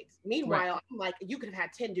out dates. Meanwhile, I'm like, you could have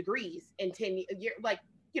had 10 degrees in 10 years, like,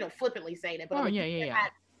 flippantly saying it, but had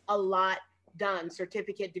a lot done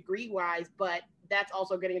certificate degree wise, but that's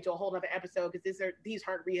also getting into a whole other episode because these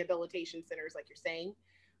aren't rehabilitation centers like you're saying.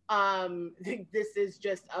 This is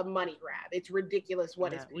just a money grab. It's ridiculous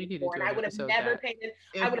what it's paid for. And I would have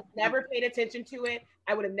never paid attention to it.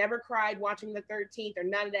 I would have never cried watching the 13th or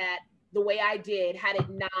none of that the way I did had it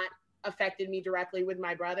not affected me directly with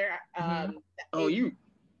my brother. You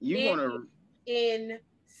want to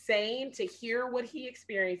insane to hear what he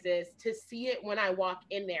experiences, to see it when I walk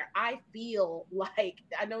in there. I feel like,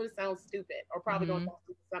 I know it sounds stupid or probably going to sound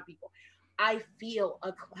stupid to some people. I feel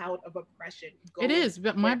a cloud of oppression. It is,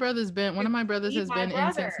 but one of my brothers has been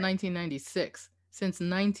in since 1996. Since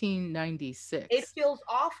 1996. It feels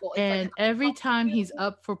awful. And like every time he's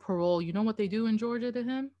up for parole, you know what they do in Georgia to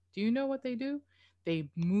him? Do you know what they do? They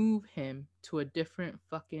move him to a different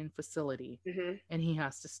fucking facility, and he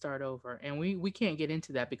has to start over. And we can't get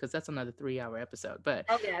into that because that's another 3-hour episode. But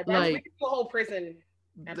that's like a whole prison.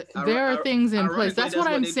 There are things in place. That's what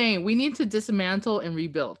I'm saying. We need to dismantle and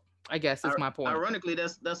rebuild, I guess is my point. Ironically,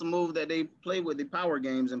 that's a move that they play with the power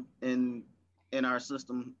games in our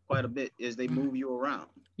system quite a bit, is they move you around.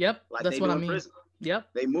 Yep, like that's what I mean. Prison. Yep,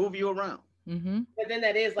 they move you around. Mm-hmm. But then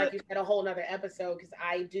that is, like you said, a whole nother episode, because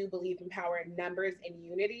I do believe in power in numbers and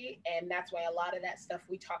unity, and that's why a lot of that stuff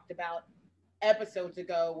we talked about episodes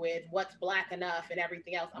ago with what's Black enough and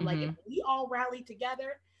everything else. I'm like, if we all rally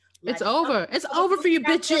together. It's over. It's over for you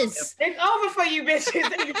bitches. It's over for you bitches.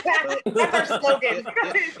 That's our slogan.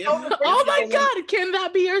 Oh my God. Can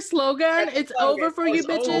that be your slogan? It's over for you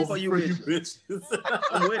bitches. Over for you bitches.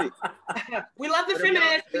 I'm with it. We love the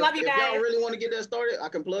feminists. We love you guys. If y'all really want to get that started, I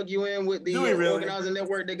can plug you in with the organizing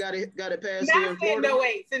network that got it passed here in Florida. No,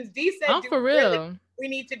 wait. Since D said I'm for real. We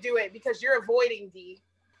need to do it because you're avoiding D.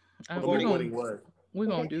 Avoiding what? We're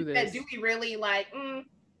going to do this. Do we really I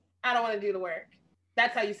don't want to do the work.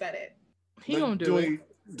 That's how you said it. He gonna do it.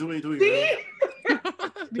 Do we? Is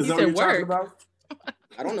that what you're talking about?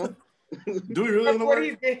 I don't know. Do we really want to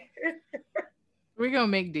work? We're gonna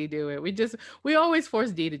make D do it. We always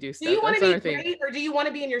force D to do stuff. Do you want to be great, or do you want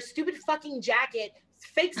to be in your stupid fucking jacket,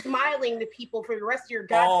 fake smiling to people for the rest of your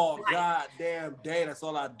goddamn life? Goddamn day. That's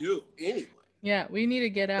all I do anyway. Yeah, we need to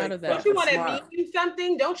get out of that. Don't you want to mean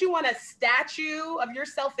something? Don't you want a statue of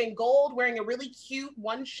yourself in gold wearing a really cute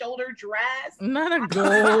one-shoulder dress? Not a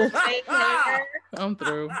gold. I'm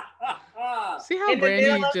through. See how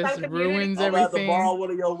Brandy just ruins everything? I'm about to borrow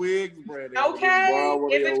one of your wigs, Brandy. Okay.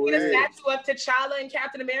 If it's with a statue of T'Challa and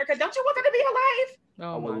Captain America, don't you want them to be alive?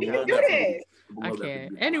 Oh my God. You can do this. I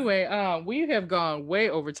can't. Anyway, we have gone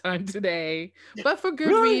way over time today, but for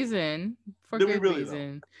good reason. Did we really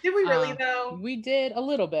though? We did a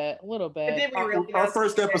little bit. Did we really? Our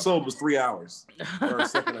first episode was 3 hours. Our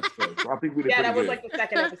second episode. So I think we did that was like the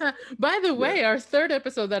second episode. By the way, our third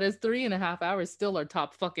episode that is 3.5 hours still our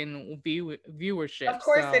top fucking viewership. Of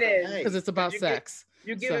course it is. Because it's about sex.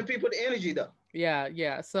 You're giving people the energy though.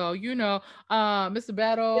 Yeah. So Mr.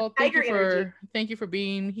 Battle, thank you for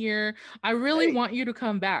being here. I really want you to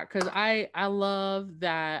come back because I love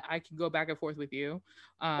that I can go back and forth with you.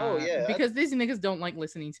 Because these niggas don't like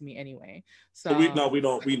listening to me anyway. So we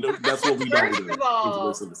don't. That's what we don't do.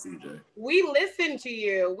 Listen to CJ. We listen to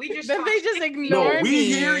you. We just they just ignore me.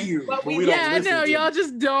 We hear you. But we don't I know y'all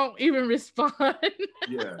just don't even respond.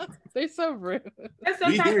 Yeah, they're so rude. And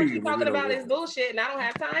sometimes what you're talking about is bullshit, and I don't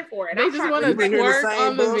have time for it. They just want to twerk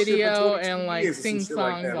on the video and like sing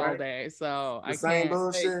songs all day. So I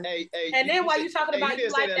can't. Hey, and then while you talking about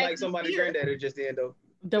you say that like somebody's granddaddy just did though.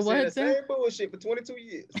 The what? The same bullshit for 22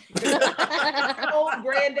 years. Old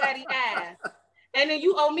granddaddy ass. And then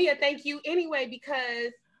you owe me a thank you anyway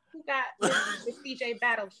because who got the CJ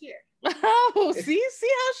Battle here? Oh, see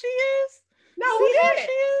how she is? No,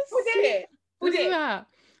 who did?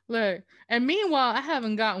 Look, and meanwhile, I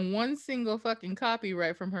haven't gotten one single fucking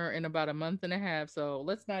copyright from her in about a month and a half. So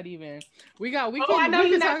let's not even. We can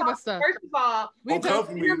talk about stuff. First of all, we talk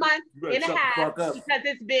for a month and a half because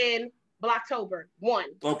it's been Blacktober 1.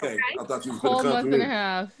 Okay. I thought you was going to come month and a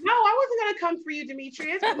half. No, I wasn't going to come for you,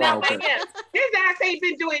 Demetrius. Now, his ass ain't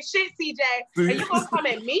been doing shit, CJ. And you going to come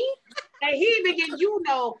at me? And he even getting,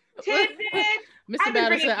 10 Mr.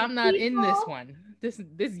 Battle said, I'm not in this one. This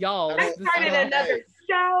y'all. I started another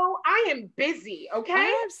show. I am busy. Okay.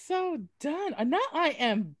 I'm so done. Now I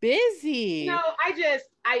am busy. No,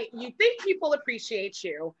 you think people appreciate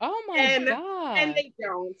you. Oh my God. And they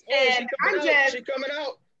don't. And she coming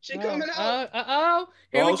out. She coming out.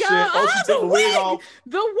 Here we go. Shit. She took the wig off.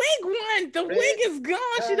 The wig one. The wig is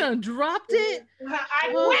gone. She done dropped it.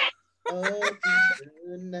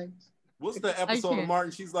 What's the episode of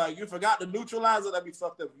Martin? She's like, you forgot the neutralizer? That'd be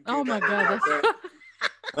fucked up. Oh my God.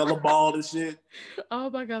 Hella bald and shit. Oh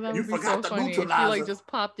my God, that would be so funny. She like just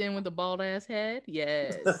popped in with a bald ass head.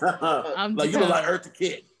 Yes. I'm like, you look like Eartha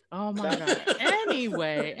Kitt. Oh my God.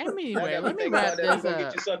 Anyway, let me wrap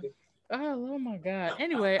this up. Oh my God.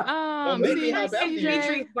 Anyway,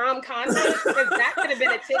 Dimitri's mom content, because that could have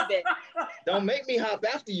been a tidbit. Don't make me hop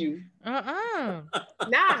after you. Not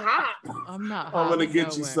hop. I'm not. I'm gonna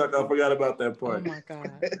get you, sucker. I forgot about that part. Oh my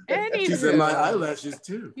God. Anyway, she said my eyelashes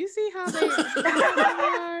too. You see how they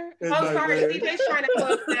are? Sorry, CJ's trying to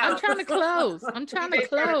close now. I'm trying to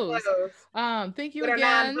close. Thank you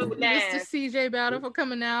again, Mr. CJ Battle, for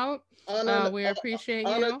coming out. We appreciate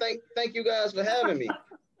you. Thank you guys for having me.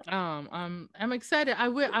 I'm excited.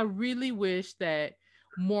 I really wish that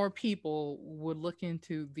more people would look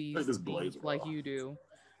into these like you do,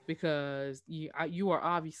 because you are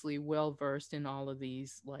obviously well versed in all of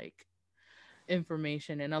these like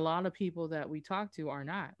information, and a lot of people that we talk to are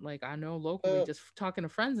not. Like, I know locally, just talking to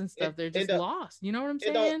friends and stuff, they're just lost. You know what I'm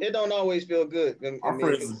saying? It don't always feel good. Our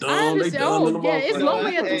friends is dumb. It's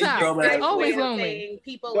lonely at the top. It's always lonely.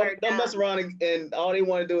 People are don't mess around and all they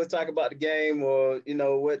want to do is talk about the game, or you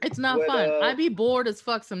know what. It's not fun. I be bored as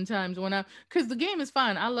fuck sometimes because the game is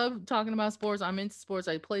fun. I love talking about sports. I'm into sports.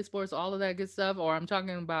 I play sports, all of that good stuff. Or I'm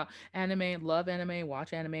talking about anime, love anime,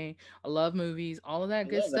 watch anime. I love movies, all of that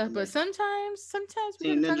good stuff. Anime. But sometimes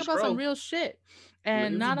we gotta talk about some real shit,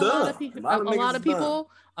 and not a lot of people. A lot of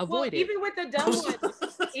people avoid it. Even with the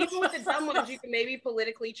dumb ones, you can maybe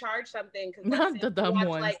politically charge something. Not the dumb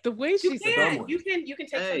ones. Like, the way she said, you can take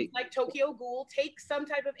something like Tokyo Ghoul, take some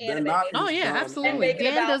type of anime. Oh yeah, absolutely.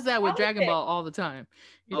 Dan does that with Dragon Ball all the time.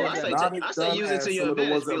 I say use it to your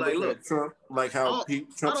advantage. Be like, look, Trump, like how Trump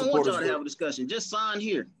supporters. I don't want y'all to have a discussion. Just sign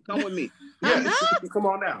here. Come with me. Yeah, come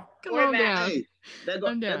on now. Come on down. Hey, so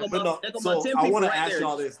I want to ask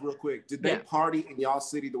y'all this real quick. Did they party in y'all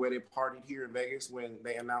city the way they partied here in Vegas when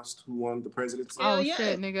they announced who won the presidency? Oh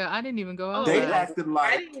shit, nigga! I didn't even go out. They acted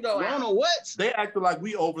like I didn't go out. What? They acted like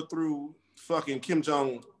we overthrew fucking Kim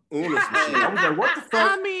Jong. I was like, what the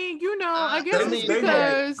fuck? I mean, I guess it's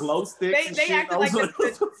because glow sticks they acted like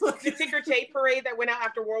the ticker tape parade that went out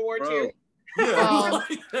after World War II. Yeah.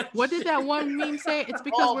 What did that one meme say? It's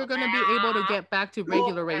because we're gonna be able to get back to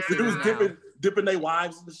regular racism. It was dipping their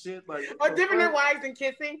wives and shit, like dipping their wives and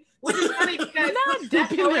kissing, which is funny because not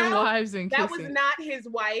dipping their wives and kissing. That was not his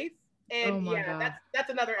wife. And that's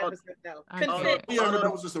another episode though. Consent.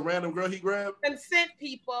 That was just a random girl he grabbed. Consent,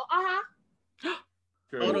 people.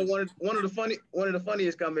 One of the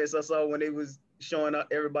funniest comments I saw when they was showing up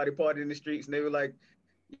everybody partying in the streets, and they were like,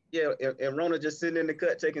 yeah, and Rona just sitting in the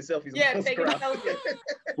cut taking selfies. Yeah, taking selfies.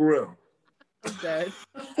 For real. I'm dead.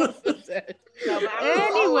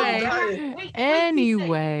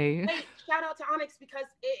 Anyway. Hey, shout out to Onyx, because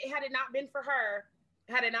had it not been for her,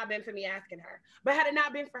 had it not been for me asking her, but had it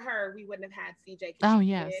not been for her, we wouldn't have had CJ. Oh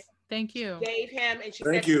yes. Thank you. Gave him, and she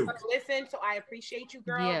said, listen, so I appreciate you,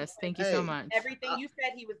 girl. Yes, thank you so much. Everything you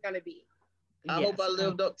said he was going to be. I hope I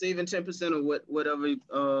lived up to even 10% of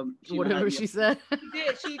whatever she said. She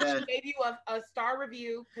did. She gave you a star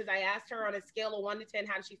review, because I asked her on a scale of 1 to 10,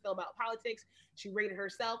 how did she feel about politics? She rated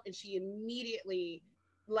herself, and she immediately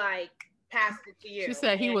passed it to you. She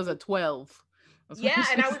said he was a 12. Yeah,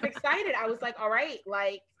 and I was excited. I was like, all right,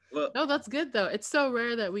 no, that's good though. It's so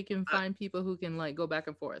rare that we can find people who can go back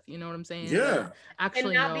and forth. You know what I'm saying? Yeah.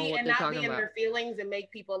 Actually know what they're talking about. And not be in their feelings and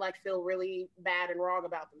make people feel really bad and wrong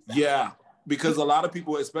about themselves. Yeah, because a lot of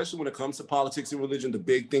people, especially when it comes to politics and religion, the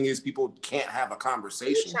big thing is people can't have a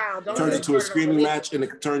conversation. It turns into a screaming match, and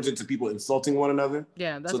it turns into people insulting one another.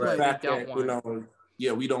 Yeah, that's what we don't want.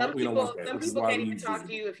 We don't want that. Some people can't even talk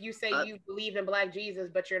to you if you say you believe in Black Jesus,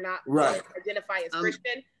 but you're not identify as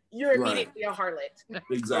Christian. You're immediately a harlot.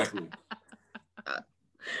 Exactly.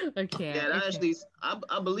 I can't. Yeah,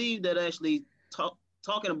 I believe that actually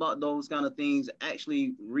talking about those kind of things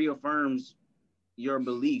actually reaffirms your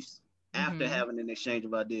beliefs after having an exchange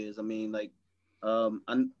of ideas. I mean, I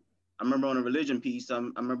remember on a religion piece, I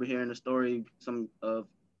remember hearing a story a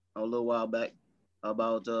little while back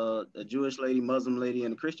about a Jewish lady, Muslim lady,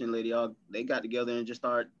 and a Christian lady. They got together and just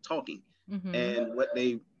started talking. And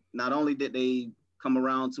not only did they come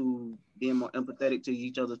around to being more empathetic to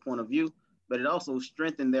each other's point of view, but it also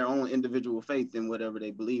strengthened their own individual faith in whatever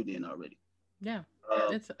they believed in already. Yeah,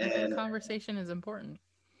 and conversation is important.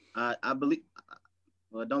 I believe.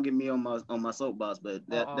 Well, don't get me on my soapbox, but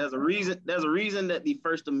there's a reason. There's a reason that the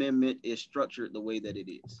First Amendment is structured the way that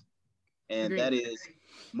it is, and Agreed. That is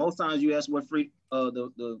most times you ask what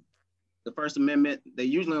the First Amendment, they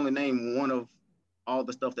usually only name one of all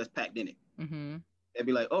the stuff that's packed in it. Mm-hmm. They'd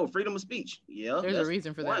be like, "Oh, freedom of speech." Yeah, there's a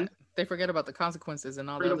reason for that. They forget about the consequences and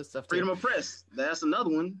all the other stuff. Freedom of press. That's another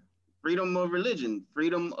one. Freedom of religion.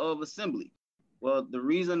 Freedom of assembly. Well, the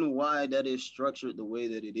reason why that is structured the way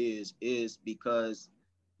that it is because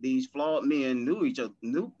these flawed men knew each other.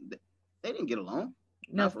 They didn't get along.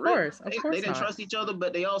 No, of course. They didn't trust each other,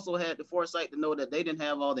 but they also had the foresight to know that they didn't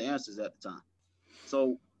have all the answers at the time.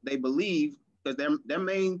 So they believed, because their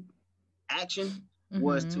main action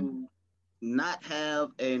was to not have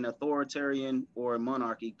an authoritarian or a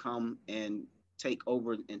monarchy come and take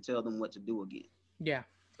over and tell them what to do again. Yeah.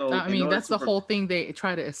 So I mean, that's the whole thing they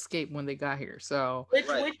try to escape when they got here. So which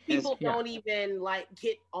people don't even like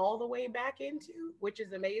get all the way back into, which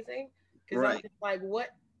is amazing. Because I'm just like, what?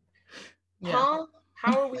 Yeah. Huh?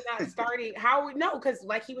 How are we not starting? Because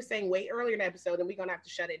like he was saying way earlier in the episode, and we're gonna have to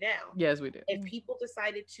shut it down. Yes, we did. If people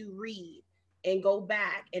decided to read and go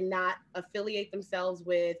back and not affiliate themselves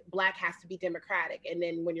with Black has to be democratic. And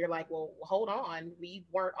then when you're like, well, hold on, we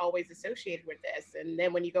weren't always associated with this. And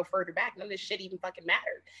then when you go further back, none of this shit even fucking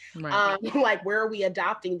mattered. Right. Like, where are we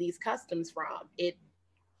adopting these customs from? It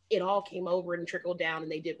all came over and trickled down,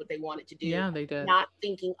 and they did what they wanted to do. Yeah, they did. Not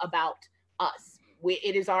thinking about us.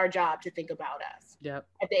 It is our job to think about us. Yep.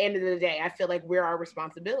 At the end of the day, I feel like we're our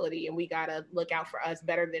responsibility, and we got to look out for us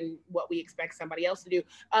better than what we expect somebody else to do.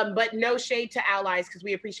 But no shade to allies, because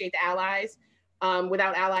we appreciate the allies.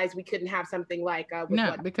 Without allies, we couldn't have something like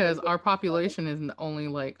because our population is only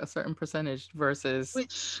like a certain percentage versus,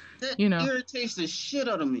 that irritates the shit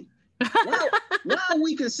out of me. Why are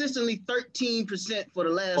we consistently 13% for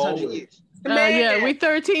the last 100 years? Yeah, we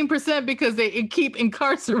 13% because they keep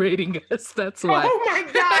incarcerating us. That's why. Oh my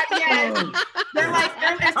God, yes. They're like,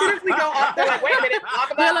 as soon as we go up, they're like, wait a minute.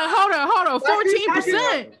 They're like, hold on,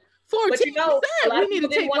 14%. 14%. We need to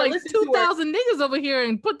take like 2,000 niggas over here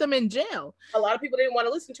and put them in jail. A lot of people didn't want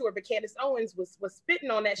to listen to her, but Candace Owens was spitting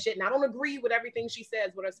on that shit, and I don't agree with everything she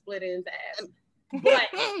says with her split ends ass. But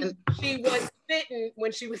she was spitting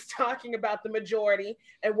when she was talking about the majority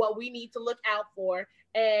and what we need to look out for,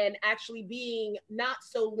 and actually being not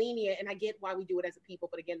so lenient. And I get why we do it as a people,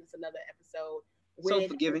 but again, it's another episode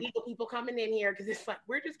with people coming in here, because it's like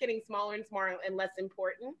we're just getting smaller and smaller and less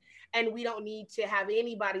important, and we don't need to have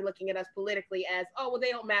anybody looking at us politically as, oh, well,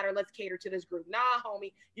 they don't matter, let's cater to this group. Nah,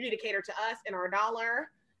 homie, you need to cater to us and our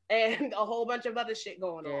dollar and a whole bunch of other shit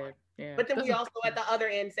going on. Yeah. But then we also at the other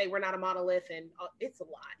end say we're not a monolith, and it's a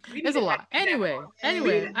lot. It's a lot. Anyway,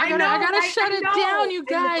 I gotta shut it down, you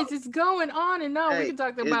guys. It's going on and on. We can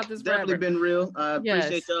talk about this forever. It's definitely been real. I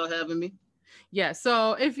appreciate y'all having me. Yeah,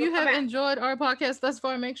 so if you have enjoyed our podcast thus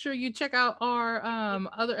far, make sure you check out our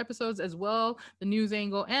other episodes as well, the news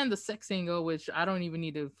angle and the sex angle, which I don't even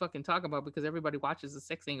need to fucking talk about because everybody watches the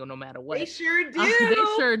sex angle no matter what. They sure do. They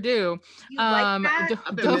sure do.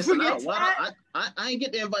 Don't forget. I ain't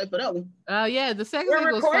get the invite for that one. Yeah, the sex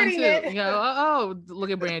angle is fun too.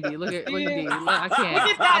 Look at Brandy. Look at D. I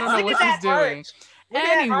can't. I don't know what she's doing.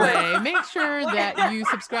 Anyway, make sure that you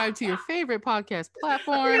subscribe to your favorite podcast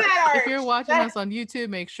platform. If you're watching us on YouTube,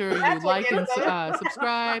 make sure you like and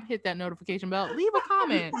subscribe, hit that notification bell, leave a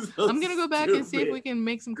comment. I'm going to go back and see if we can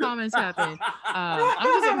make some comments happen.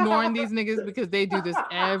 I'm just ignoring these niggas because they do this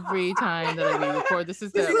every time that I record. This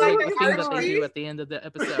is the thing that they do at the end of the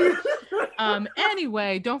episode.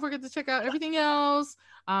 Anyway, don't forget to check out everything else.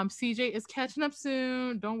 CJ is catching up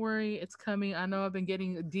soon. Don't worry, it's coming. I know I've been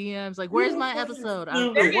getting DMs like, where's my episode?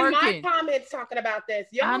 I'm working. My comments talking about this.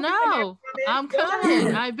 I know. I'm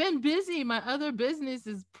coming. I've been busy. My other business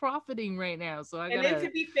is profiting right now. So I gotta. And then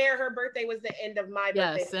to be fair, her birthday was the end of my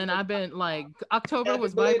birthday. Yes, and I've been like, October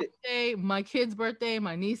was my birthday, my kid's birthday,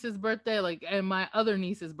 my niece's birthday, and my other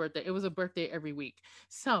niece's birthday. It was a birthday every week.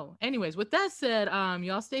 So anyways, with that said,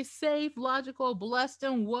 y'all stay safe, logical, blessed,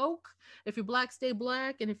 and woke. If you're Black, stay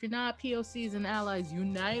Black. And if you're not, POCs and allies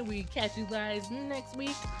unite. We catch you guys next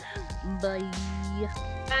week. Bye.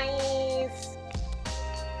 Bye.